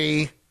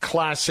V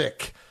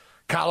Classic.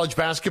 College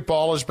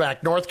basketball is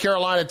back. North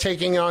Carolina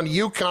taking on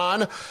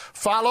UConn,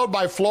 followed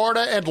by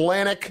Florida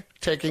Atlantic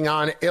taking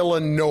on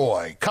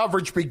Illinois.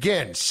 Coverage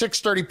begins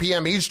 6:30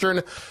 p.m.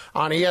 Eastern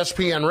on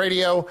ESPN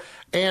Radio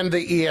and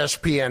the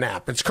ESPN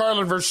app. It's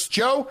Carlin versus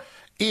Joe,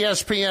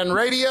 ESPN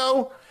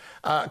Radio.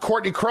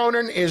 Courtney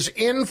Cronin is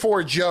in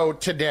for Joe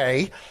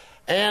today.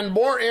 And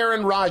more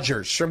Aaron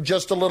Rodgers from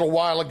just a little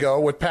while ago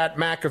with Pat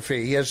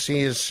McAfee as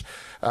he is,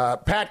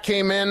 Pat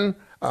came in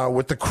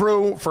with the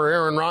crew for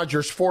Aaron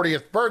Rodgers'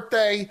 40th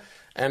birthday,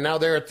 and now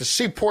they're at the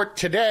Seaport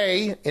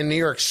today in New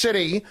York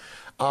City,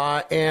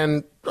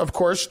 and, of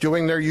course,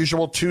 doing their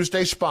usual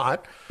Tuesday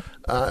spot.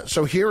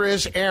 So here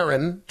is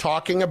Aaron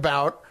talking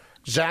about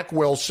Zach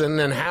Wilson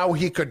and how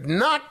he could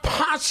not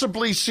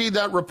possibly see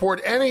that report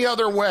any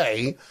other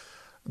way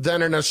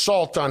than an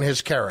assault on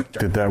his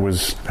character. That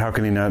was, how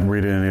can he not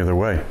read it any other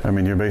way? I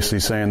mean, you're basically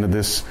saying that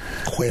this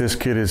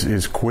kid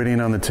is quitting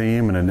on the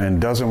team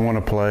and doesn't want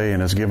to play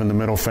and has given the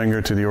middle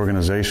finger to the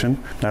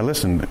organization. Now,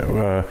 listen,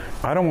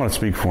 I don't want to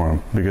speak for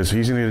him because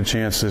he's going to get a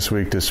chance this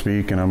week to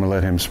speak, and I'm going to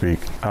let him speak.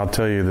 I'll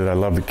tell you that I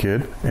love the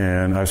kid,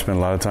 and I've spent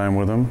a lot of time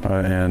with him,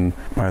 and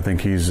I think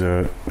he's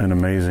an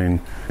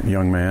amazing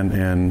young man,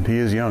 and he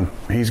is young.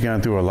 He's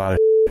gone through a lot of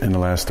in the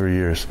last 3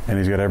 years, and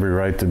he's got every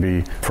right to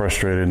be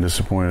frustrated and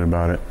disappointed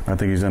about it. I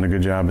think he's done a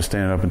good job of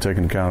standing up and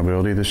taking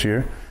accountability this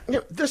year. You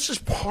know, this is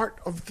part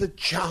of the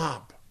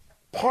job.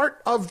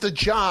 Part of the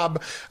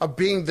job of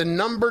being the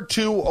number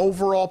 2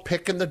 overall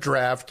pick in the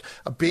draft,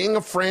 of being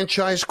a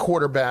franchise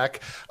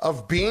quarterback,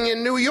 of being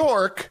in New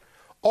York.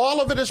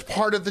 All of it is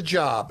part of the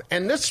job.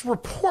 And this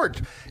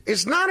report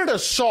is not an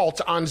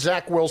assault on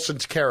Zach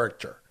Wilson's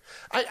character.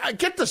 I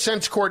get the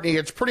sense, Courtney,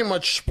 it's pretty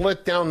much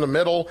split down the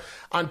middle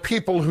on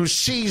people who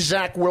see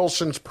Zach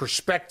Wilson's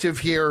perspective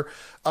here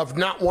of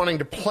not wanting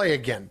to play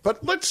again.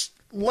 But let's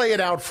lay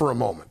it out for a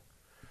moment.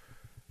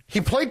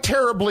 He played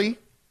terribly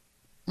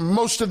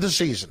most of the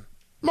season.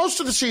 Most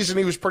of the season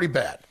he was pretty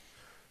bad.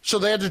 So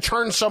they had to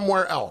turn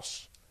somewhere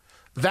else.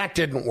 That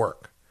didn't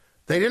work.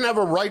 They didn't have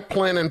a right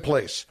plan in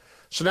place.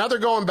 So now they're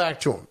going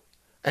back to him.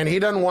 And he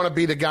doesn't want to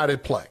be the guy to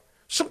play.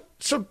 So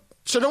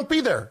don't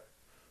be there.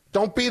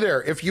 Don't be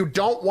there if you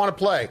don't want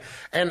to play.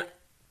 And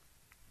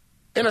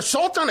an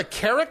assault on a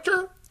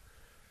character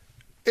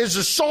is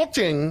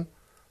assaulting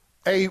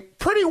a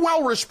pretty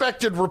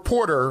well-respected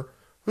reporter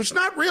who's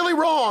not really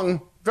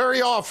wrong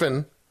very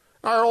often,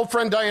 our old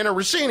friend Diana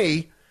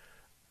Rossini,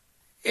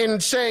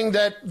 in saying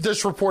that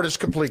this report is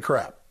complete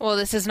crap. Well,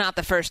 this is not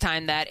the first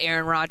time that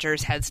Aaron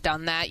Rodgers has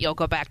done that. You'll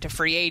go back to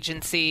free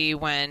agency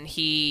when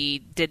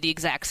he did the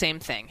exact same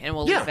thing, and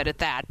we'll leave it at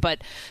that.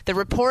 But the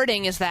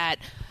reporting is that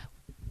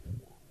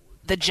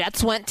the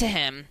Jets went to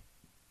him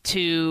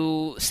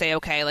to say,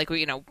 okay, like,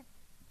 you know,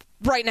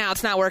 right now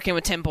it's not working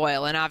with Tim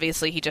Boyle, and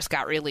obviously he just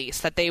got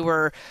released, that they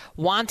were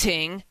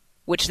wanting,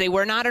 which they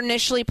were not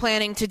initially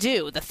planning to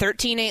do. The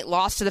 13-8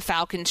 loss to the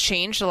Falcons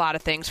changed a lot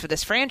of things for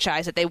this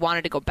franchise, that they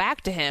wanted to go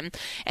back to him,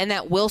 and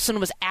that Wilson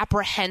was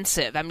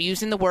apprehensive. I'm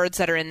using the words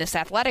that are in this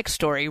Athletic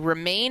story,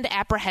 remained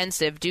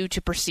apprehensive due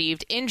to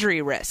perceived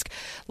injury risk.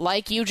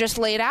 Like you just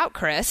laid out,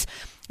 Chris,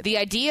 the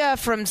idea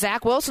from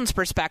Zach Wilson's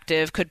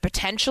perspective could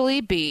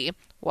potentially be,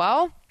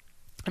 well,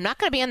 I'm not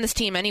going to be on this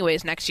team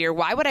anyways next year.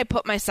 Why would I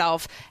put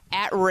myself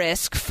at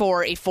risk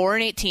for a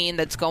 4-8 team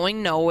that's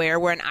going nowhere,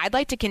 when I'd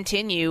like to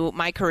continue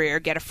my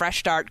career, get a fresh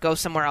start, go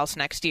somewhere else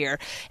next year?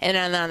 And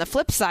then on the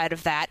flip side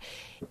of that,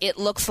 it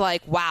looks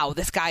like, wow,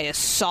 this guy is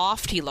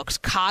soft. He looks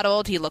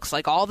coddled. He looks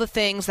like all the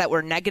things that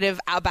were negative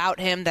about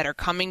him that are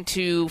coming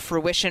to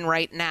fruition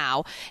right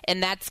now.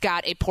 And that's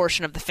got a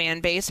portion of the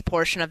fan base, a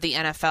portion of the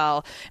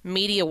NFL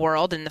media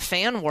world and the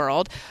fan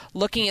world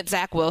looking at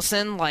Zach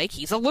Wilson like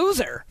he's a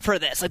loser for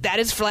this. Like, that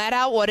is flat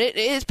out what it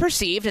is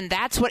perceived. And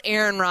that's what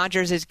Aaron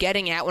Rodgers is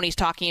getting at when he's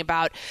talking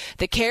about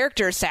the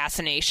character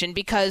assassination,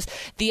 because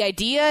the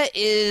idea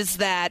is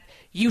that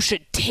you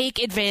should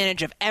take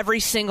advantage of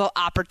every single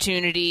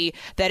opportunity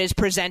that is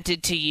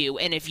presented to you.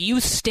 And if you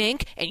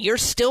stink and you're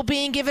still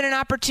being given an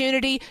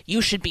opportunity,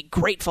 you should be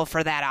grateful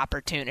for that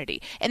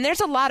opportunity. And there's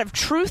a lot of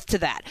truth to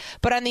that.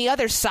 But on the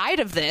other side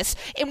of this,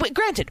 and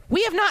granted,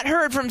 we have not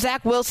heard from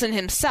Zach Wilson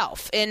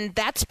himself, and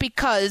that's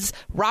because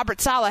Robert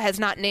Saleh has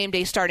not named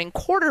a starting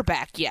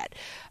quarterback yet.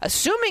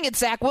 Assuming it's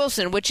Zach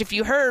Wilson, which if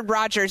you heard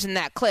Rodgers in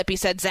that clip, he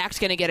said Zach's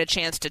going to get a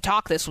chance to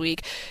talk this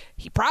week.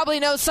 He probably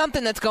knows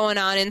something that's going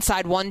on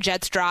inside one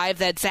Jets drive,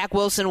 that Zach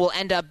Wilson will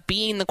end up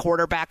being the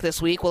quarterback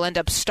this week, will end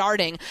up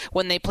starting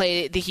when they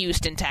play the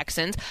Houston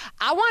Texans.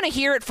 I want to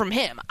hear it from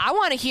him. I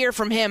want to hear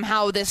from him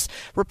how this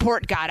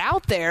report got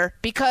out there,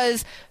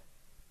 because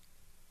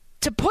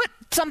to put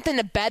something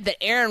to bed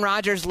that Aaron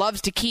Rodgers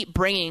loves to keep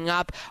bringing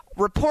up,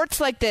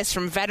 reports like this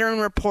from veteran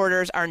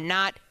reporters are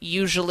not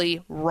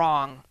usually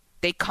wrong.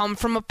 They come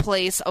from a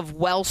place of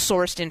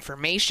well-sourced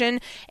information,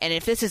 and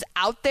if this is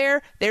out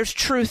there, there's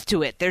truth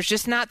to it. There's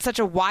just not such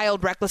a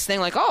wild, reckless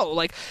thing like, oh,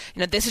 like, you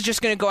know, this is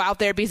just going to go out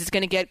there because it's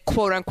going to get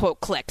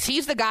quote-unquote clicks.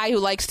 He's the guy who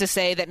likes to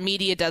say that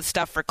media does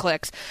stuff for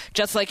clicks,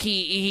 just like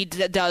he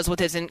does with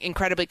his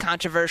incredibly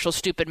controversial,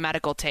 stupid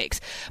medical takes.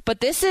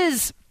 But this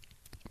is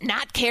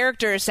not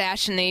character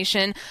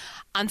assassination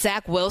on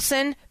Zach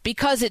Wilson,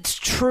 because it's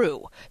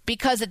true.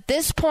 Because at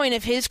this point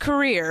of his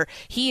career,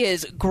 he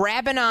is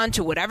grabbing on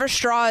to whatever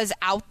straw is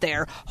out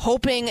there,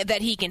 hoping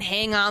that he can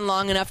hang on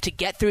long enough to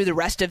get through the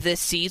rest of this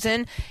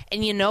season.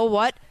 And you know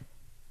what?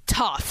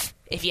 Tough.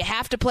 If you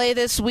have to play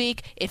this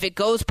week, if it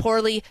goes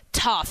poorly,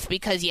 tough,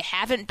 because you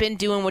haven't been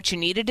doing what you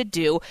needed to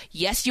do.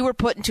 Yes, you were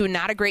put into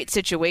not a great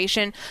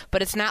situation,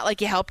 but it's not like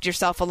you helped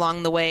yourself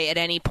along the way at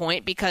any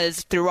point,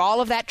 because through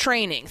all of that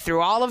training, through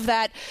all of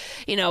that,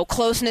 you know,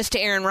 closeness to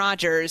Aaron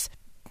Rodgers,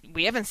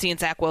 we haven't seen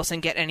Zach Wilson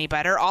get any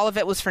better. All of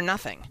it was for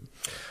nothing.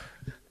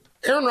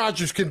 Aaron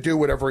Rodgers can do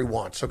whatever he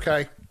wants,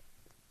 okay?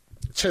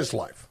 It's his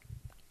life.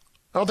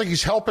 I don't think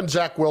he's helping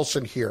Zach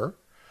Wilson here.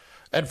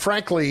 And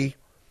frankly,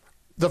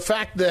 the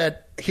fact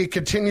that he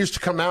continues to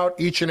come out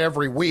each and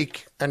every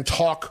week and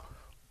talk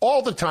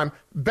all the time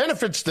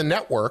benefits the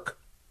network.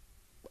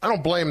 I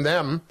don't blame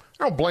them.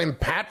 I don't blame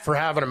Pat for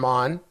having him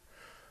on.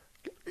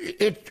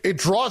 It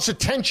draws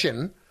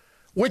attention,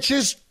 which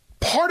is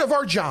part of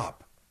our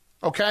job,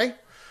 okay?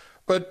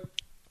 But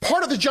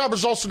part of the job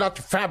is also not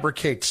to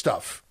fabricate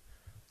stuff.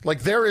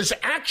 Like, there is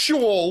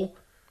actual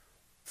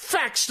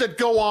facts that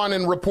go on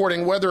in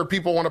reporting, whether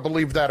people want to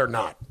believe that or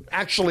not.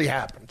 Actually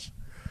happens.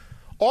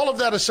 All of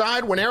that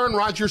aside, when Aaron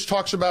Rodgers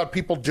talks about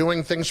people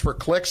doing things for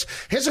clicks,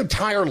 his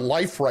entire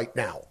life right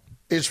now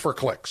is for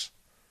clicks.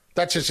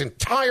 That's his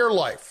entire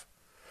life.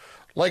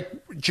 Like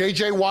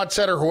J.J. Watt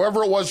said, or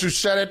whoever it was who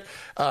said it,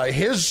 or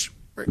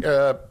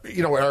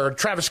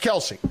Travis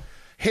Kelce,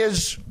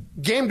 his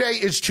game day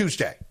is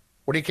Tuesday,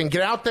 when he can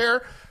get out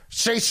there,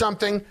 say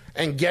something,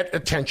 and get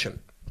attention.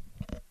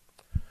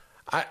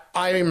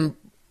 I'm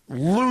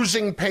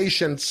losing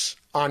patience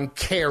on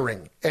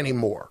caring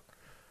anymore,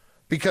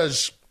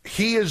 because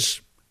he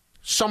is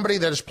somebody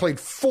that has played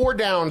 4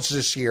 downs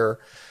this year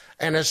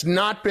and has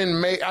not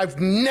been made. I've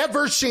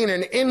never seen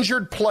an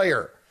injured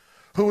player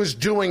who is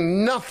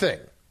doing nothing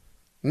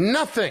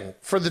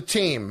for the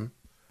team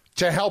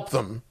to help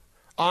them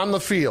on the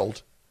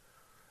field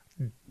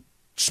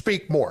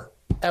speak more.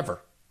 Ever.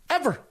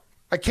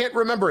 I can't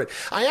remember it.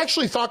 I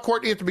actually thought,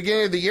 Courtney, at the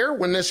beginning of the year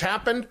when this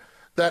happened,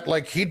 that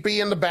like he'd be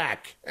in the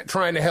back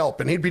trying to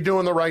help and he'd be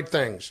doing the right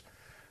things.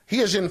 He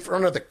is in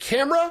front of the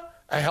camera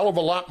a hell of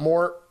a lot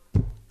more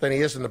than he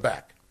is in the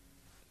back.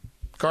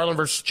 Carlin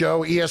versus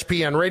Joe,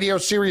 ESPN Radio,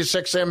 Sirius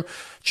XM,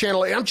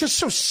 Channel 8. I'm just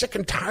so sick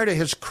and tired of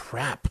his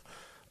crap.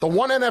 The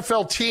one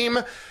NFL team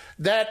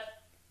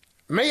that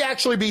may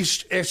actually be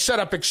set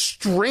up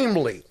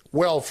extremely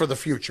well for the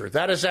future.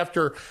 That is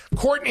after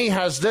Courtney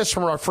has this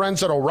from our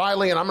friends at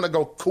O'Reilly, and I'm going to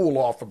go cool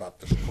off about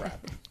this crap.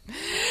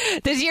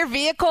 Does your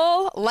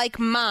vehicle, like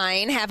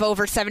mine, have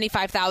over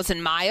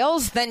 75,000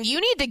 miles? Then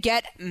you need to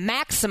get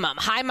maximum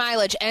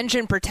high-mileage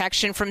engine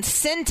protection from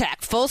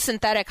Syntec, full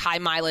synthetic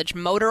high-mileage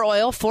motor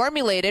oil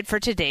formulated for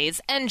today's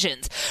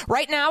engines.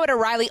 Right now at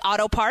O'Reilly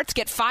Auto Parts,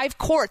 get 5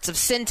 quarts of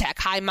Syntec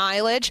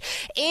high-mileage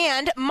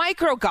and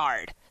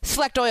MicroGuard.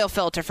 Select oil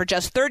filter for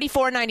just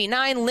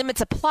 $34.99.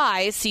 Limits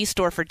apply. See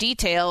store for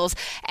details.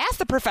 Ask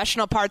the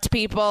professional parts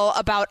people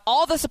about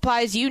all the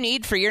supplies you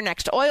need for your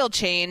next oil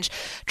change.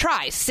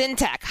 Try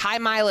Syntec high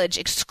mileage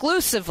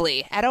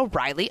exclusively at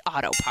O'Reilly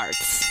Auto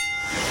Parts.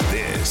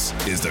 This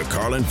is the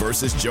Carlin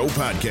versus Joe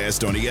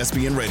podcast on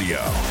ESPN Radio.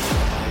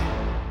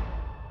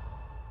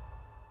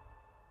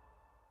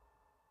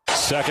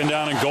 Second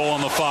down and goal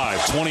on the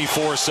 5.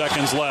 24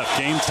 seconds left.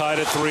 Game tied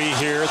at 3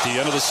 here at the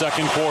end of the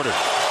second quarter.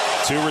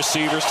 2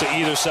 receivers to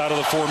either side of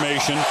the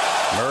formation.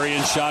 Murray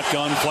in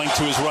shotgun, flanked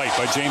to his right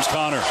by James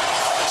Conner.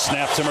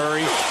 Snap to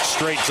Murray,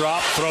 straight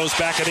drop, throws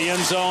back at the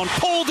end zone,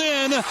 pulled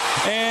in,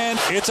 and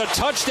it's a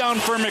touchdown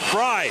for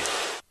McBride.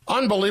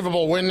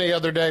 Unbelievable win the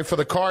other day for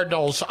the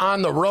Cardinals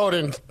on the road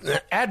in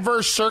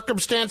adverse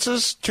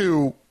circumstances,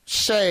 to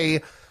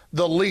say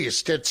the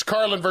least. It's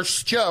Carlin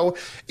versus Joe,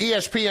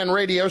 ESPN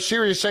Radio,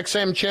 Sirius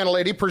XM Channel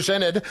 80,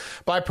 presented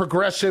by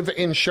Progressive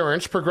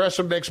Insurance.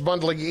 Progressive makes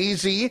bundling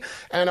easy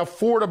and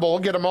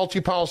affordable. Get a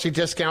multi-policy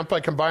discount by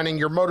combining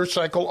your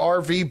motorcycle,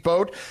 RV,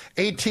 boat,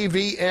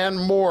 ATV, and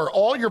more.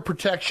 All your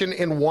protection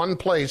in one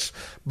place.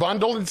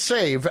 Bundle and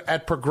save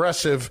at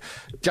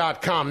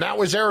Progressive.com. That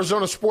was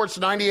Arizona Sports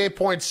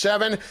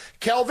 98.7.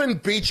 Kelvin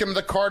Beachum,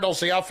 the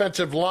Cardinals, the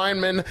offensive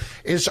lineman,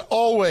 is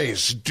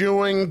always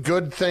doing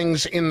good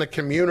things in the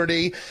community,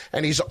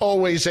 and he's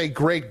always a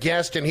great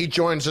guest, and he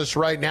joins us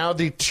right now.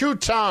 The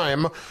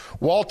 2-time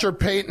Walter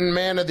Payton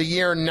Man of the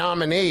Year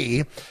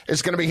nominee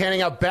is going to be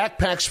handing out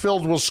backpacks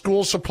filled with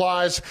school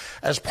supplies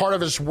as part of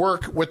his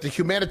work with the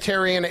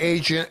humanitarian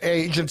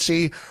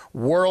agency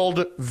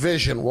World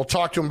Vision. We'll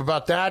talk to him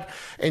about that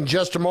in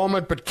just a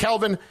moment. But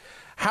Kelvin,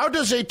 how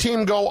does a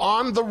team go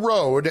on the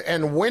road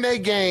and win a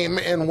game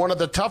in one of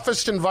the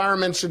toughest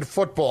environments in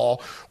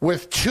football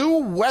with 2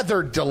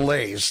 weather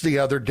delays the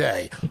other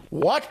day?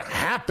 What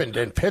happened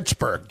in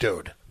Pittsburgh,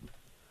 dude?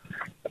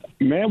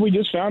 Man, we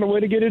just found a way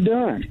to get it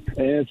done.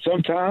 And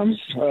sometimes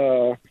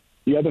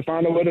you have to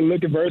find a way to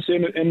look adversity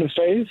in the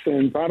face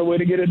and find a way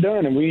to get it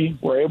done. And we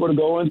were able to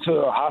go into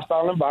a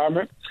hostile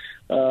environment,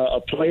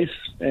 a place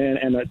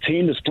and a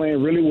team that's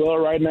playing really well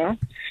right now.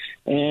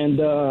 And,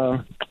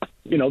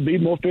 be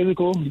more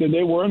physical than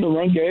they were in the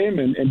run game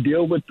and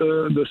deal with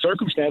the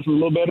circumstances a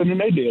little better than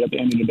they did at the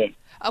end of the day.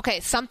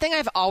 Okay, something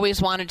I've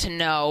always wanted to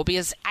know,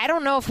 because I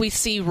don't know if we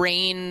see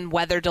rain,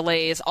 weather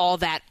delays all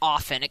that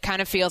often. It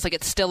kind of feels like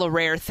it's still a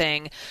rare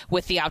thing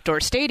with the outdoor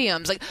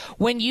stadiums. Like,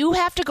 when you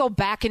have to go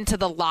back into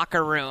the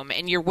locker room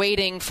and you're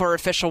waiting for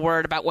official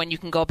word about when you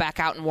can go back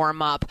out and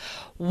warm up,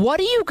 what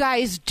do you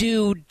guys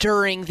do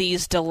during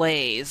these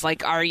delays?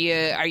 Like, are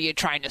you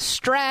trying to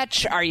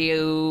stretch? Are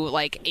you,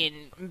 like, in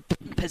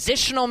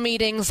positional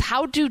meetings?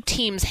 How do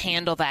teams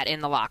handle that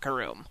in the locker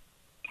room?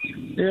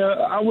 Yeah,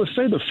 I would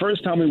say the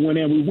first time we went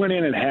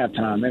in at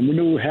halftime, and we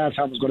knew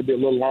halftime was going to be a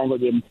little longer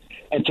than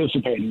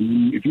anticipated.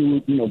 If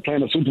you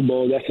playing a Super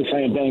Bowl, that's the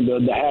same thing. The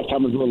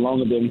halftime is a little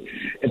longer than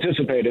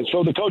anticipated.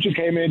 So the coaches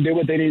came in, did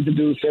what they needed to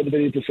do, said what they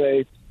needed to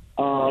say,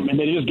 and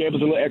they just gave us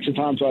a little extra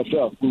time to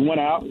ourselves. We went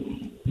out,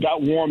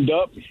 got warmed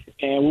up,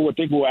 and we were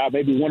thinking we were out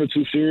maybe 1 or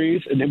 2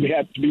 series, and then we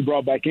had to be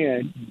brought back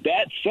in.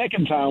 That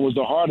second time was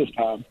the hardest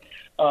time.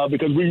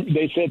 Because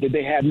they said that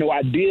they had no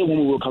idea when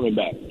we were coming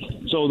back.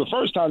 So the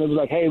first time it was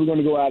like, hey, we're going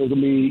to go out. It's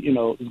going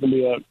to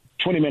be a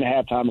 20-minute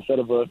halftime instead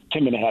of a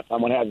 10-minute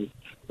halftime, what have you,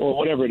 or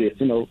whatever it is.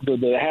 The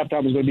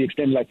halftime is going to be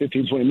extended like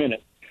 15, 20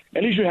 minutes.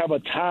 At least you have a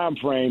time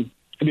frame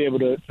to be able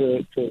to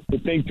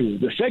think through.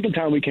 The second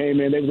time we came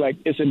in, they was like,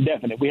 it's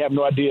indefinite. We have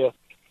no idea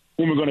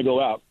when we're going to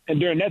go out. And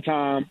during that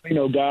time,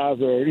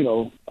 guys are,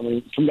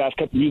 some guys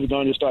cut the music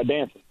on and just start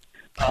dancing,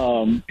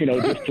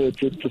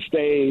 just to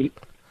stay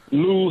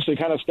loose and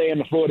kind of stay in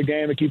the flow of the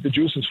game and keep the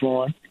juices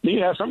flowing. Then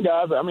you have some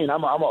guys, I'm an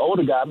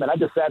older guy, man. I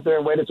just sat there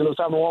and waited until it was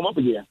time to warm up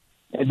again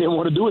and didn't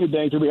want to do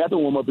anything until we had to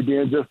warm up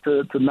again, just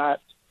to not,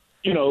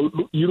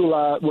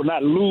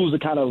 not lose the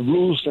kind of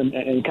loose and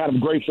kind of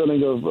great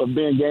feeling of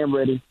being game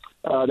ready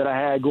that I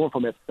had going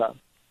from at the time.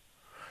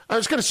 I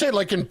was going to say,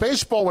 like in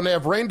baseball, when they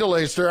have rain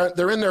delays,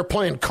 they're in there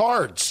playing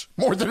cards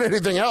more than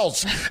anything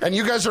else, and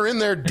you guys are in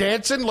there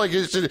dancing. Like,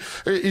 is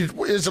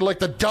it like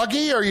the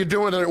Dougie? Are you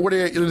doing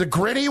the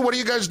Gritty? What are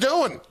you guys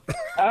doing?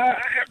 I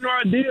have no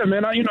idea,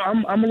 man.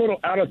 I'm a little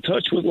out of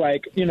touch with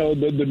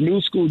the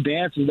new school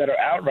dances that are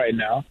out right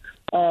now.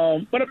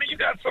 But I mean, you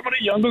got some of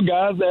the younger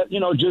guys that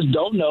just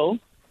don't know.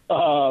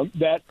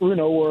 that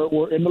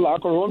were in the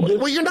locker room.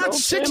 Well, you're not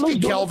 60,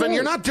 Kelvin.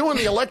 You're not doing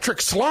the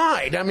electric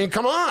slide. I mean,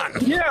 come on.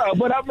 Yeah,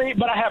 but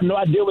I have no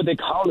idea what they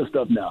call this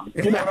stuff now.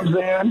 You know what I'm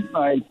saying?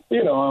 Like,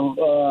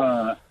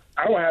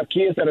 I don't have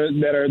kids that are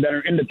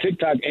in the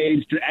TikTok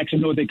age to actually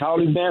know what they call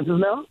these dances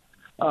now.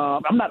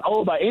 I'm not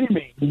old by any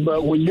means,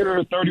 but when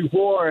you're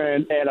 34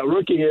 and a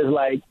rookie is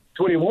like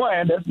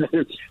 21,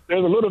 there's a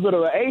little bit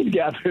of an age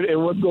gap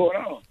in what's going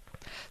on.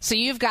 So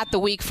you've got the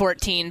Week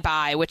 14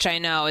 bye, which I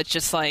know it's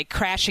just like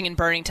crashing and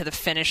burning to the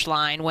finish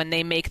line when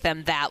they make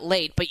them that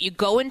late. But you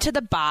go into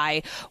the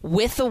bye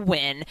with a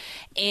win,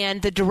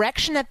 and the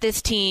direction that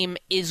this team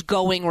is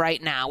going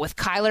right now, with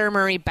Kyler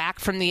Murray back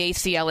from the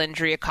ACL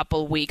injury a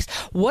couple of weeks,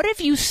 what have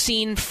you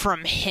seen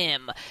from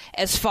him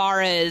as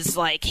far as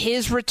like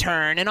his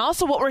return, and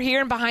also what we're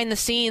hearing behind the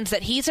scenes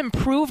that he's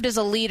improved as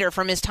a leader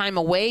from his time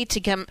away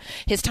to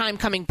his time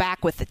coming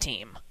back with the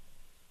team?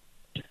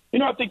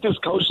 I think this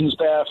coaching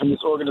staff and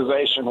this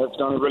organization has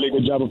done a really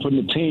good job of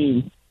putting the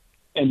team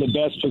in the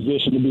best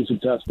position to be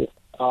successful.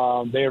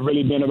 They have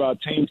really been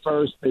about team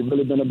first. They've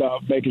really been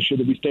about making sure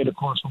that we stay the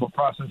course from a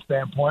process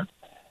standpoint.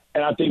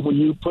 And I think when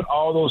you put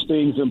all those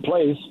things in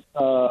place,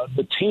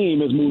 the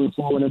team is moving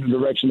forward in the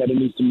direction that it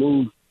needs to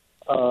move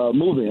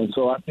in.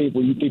 So I think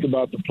when you think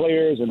about the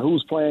players and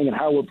who's playing and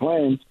how we're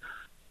playing,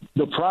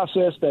 the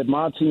process that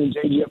Monty and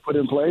JG have put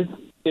in place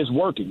is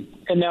working.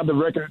 And now the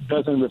record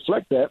doesn't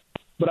reflect that.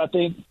 But I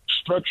think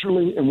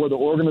structurally and where the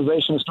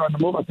organization is starting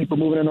to move, I think we're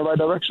moving in the right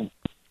direction.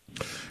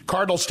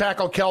 Cardinals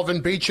tackle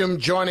Kelvin Beachum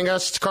joining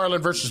us. It's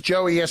Carlin versus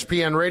Joe,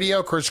 ESPN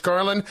Radio. Chris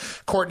Carlin,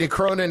 Courtney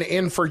Cronin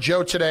in for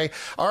Joe today.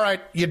 All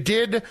right, you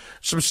did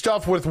some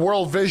stuff with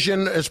World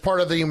Vision as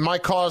part of the My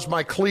Cause,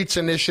 My Cleats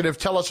initiative.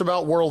 Tell us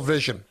about World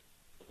Vision.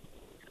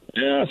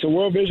 Yeah, so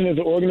World Vision is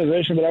an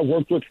organization that I've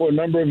worked with for a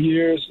number of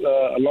years,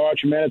 a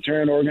large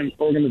humanitarian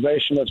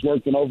organization that's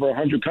worked in over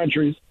 100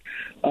 countries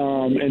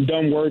and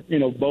done work,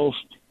 both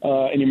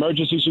in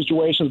emergency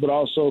situations, but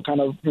also kind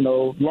of,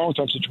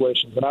 long-term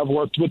situations. And I've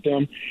worked with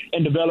them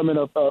in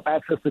development of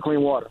access to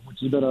clean water,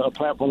 which has been a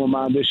platform of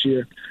mine this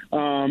year.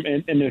 And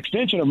the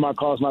extension of My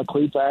Cause, My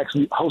Cleats, I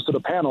actually hosted a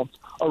panel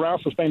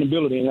around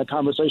sustainability and a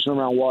conversation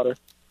around water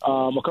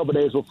a couple of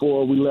days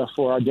before we left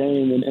for our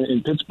game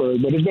in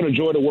Pittsburgh. But it's been a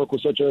joy to work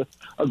with such a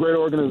great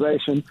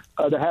organization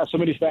that has so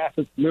many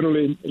facets,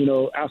 literally,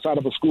 outside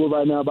of a school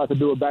right now, about to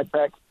do a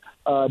backpack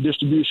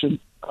distribution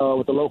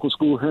with the local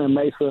school here in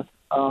Mesa.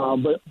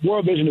 But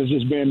World Vision has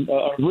just been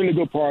a really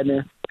good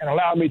partner and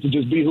allowed me to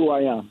just be who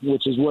I am,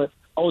 which is what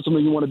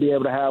ultimately you want to be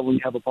able to have when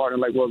you have a partner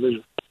like World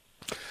Vision.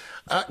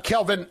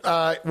 Kelvin,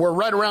 we're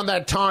right around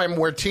that time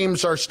where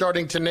teams are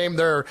starting to name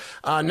their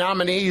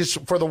nominees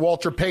for the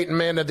Walter Payton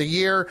Man of the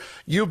Year.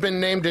 You've been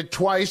named it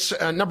twice.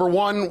 Number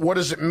one, what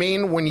does it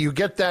mean when you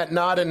get that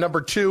nod? And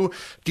number two,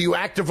 do you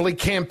actively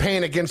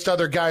campaign against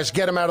other guys?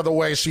 Get them out of the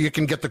way so you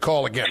can get the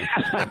call again.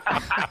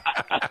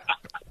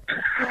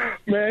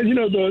 Man,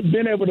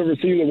 being able to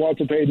receive the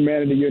Walter Payton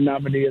Man of the Year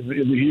nominee is a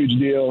huge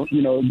deal.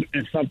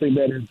 It's something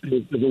that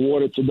is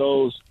awarded to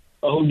those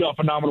who've done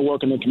phenomenal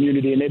work in the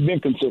community, and they've been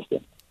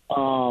consistent.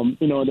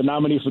 The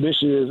nominee for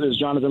this year is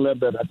Jonathan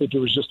Ledbetter. I think it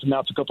was just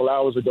announced a couple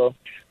hours ago.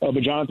 But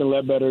Jonathan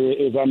Ledbetter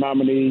is our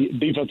nominee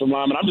defensive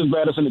lineman. I'm just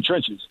glad it's in the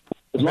trenches.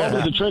 As long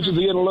as the trenches are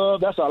getting love,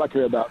 that's all I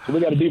care about. So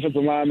we got a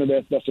defensive lineman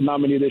that's the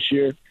nominee this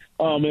year.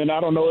 And I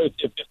don't know if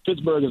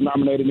Pittsburgh is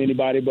nominating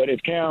anybody, but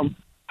if Cam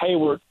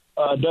Hayward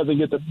doesn't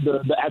get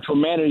the actual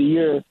Man of the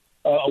Year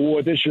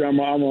award this year, I'm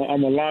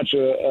gonna launch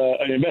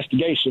an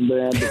investigation,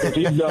 man, because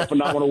he's done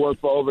phenomenal work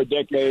for over a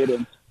decade.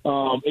 And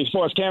as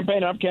far as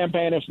campaigning, I'm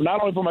campaigning for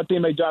not only for my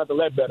teammate Jonathan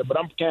Ledbetter, but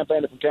I'm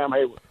campaigning for Cam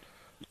Hayward.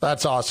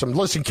 That's awesome.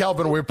 Listen,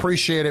 Kelvin, we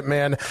appreciate it,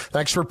 man.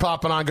 Thanks for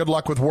popping on. Good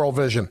luck with World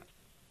Vision.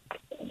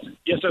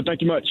 Yes, sir.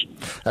 Thank you much.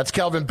 That's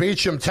Kelvin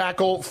Beachum,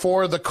 tackle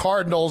for the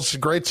Cardinals.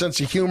 Great sense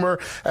of humor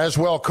as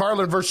well.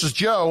 Carlin versus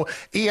Joe,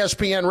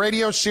 ESPN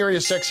Radio,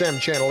 Sirius XM,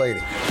 Channel 80.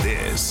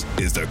 This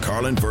is the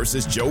Carlin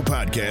versus Joe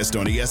podcast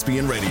on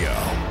ESPN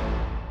Radio.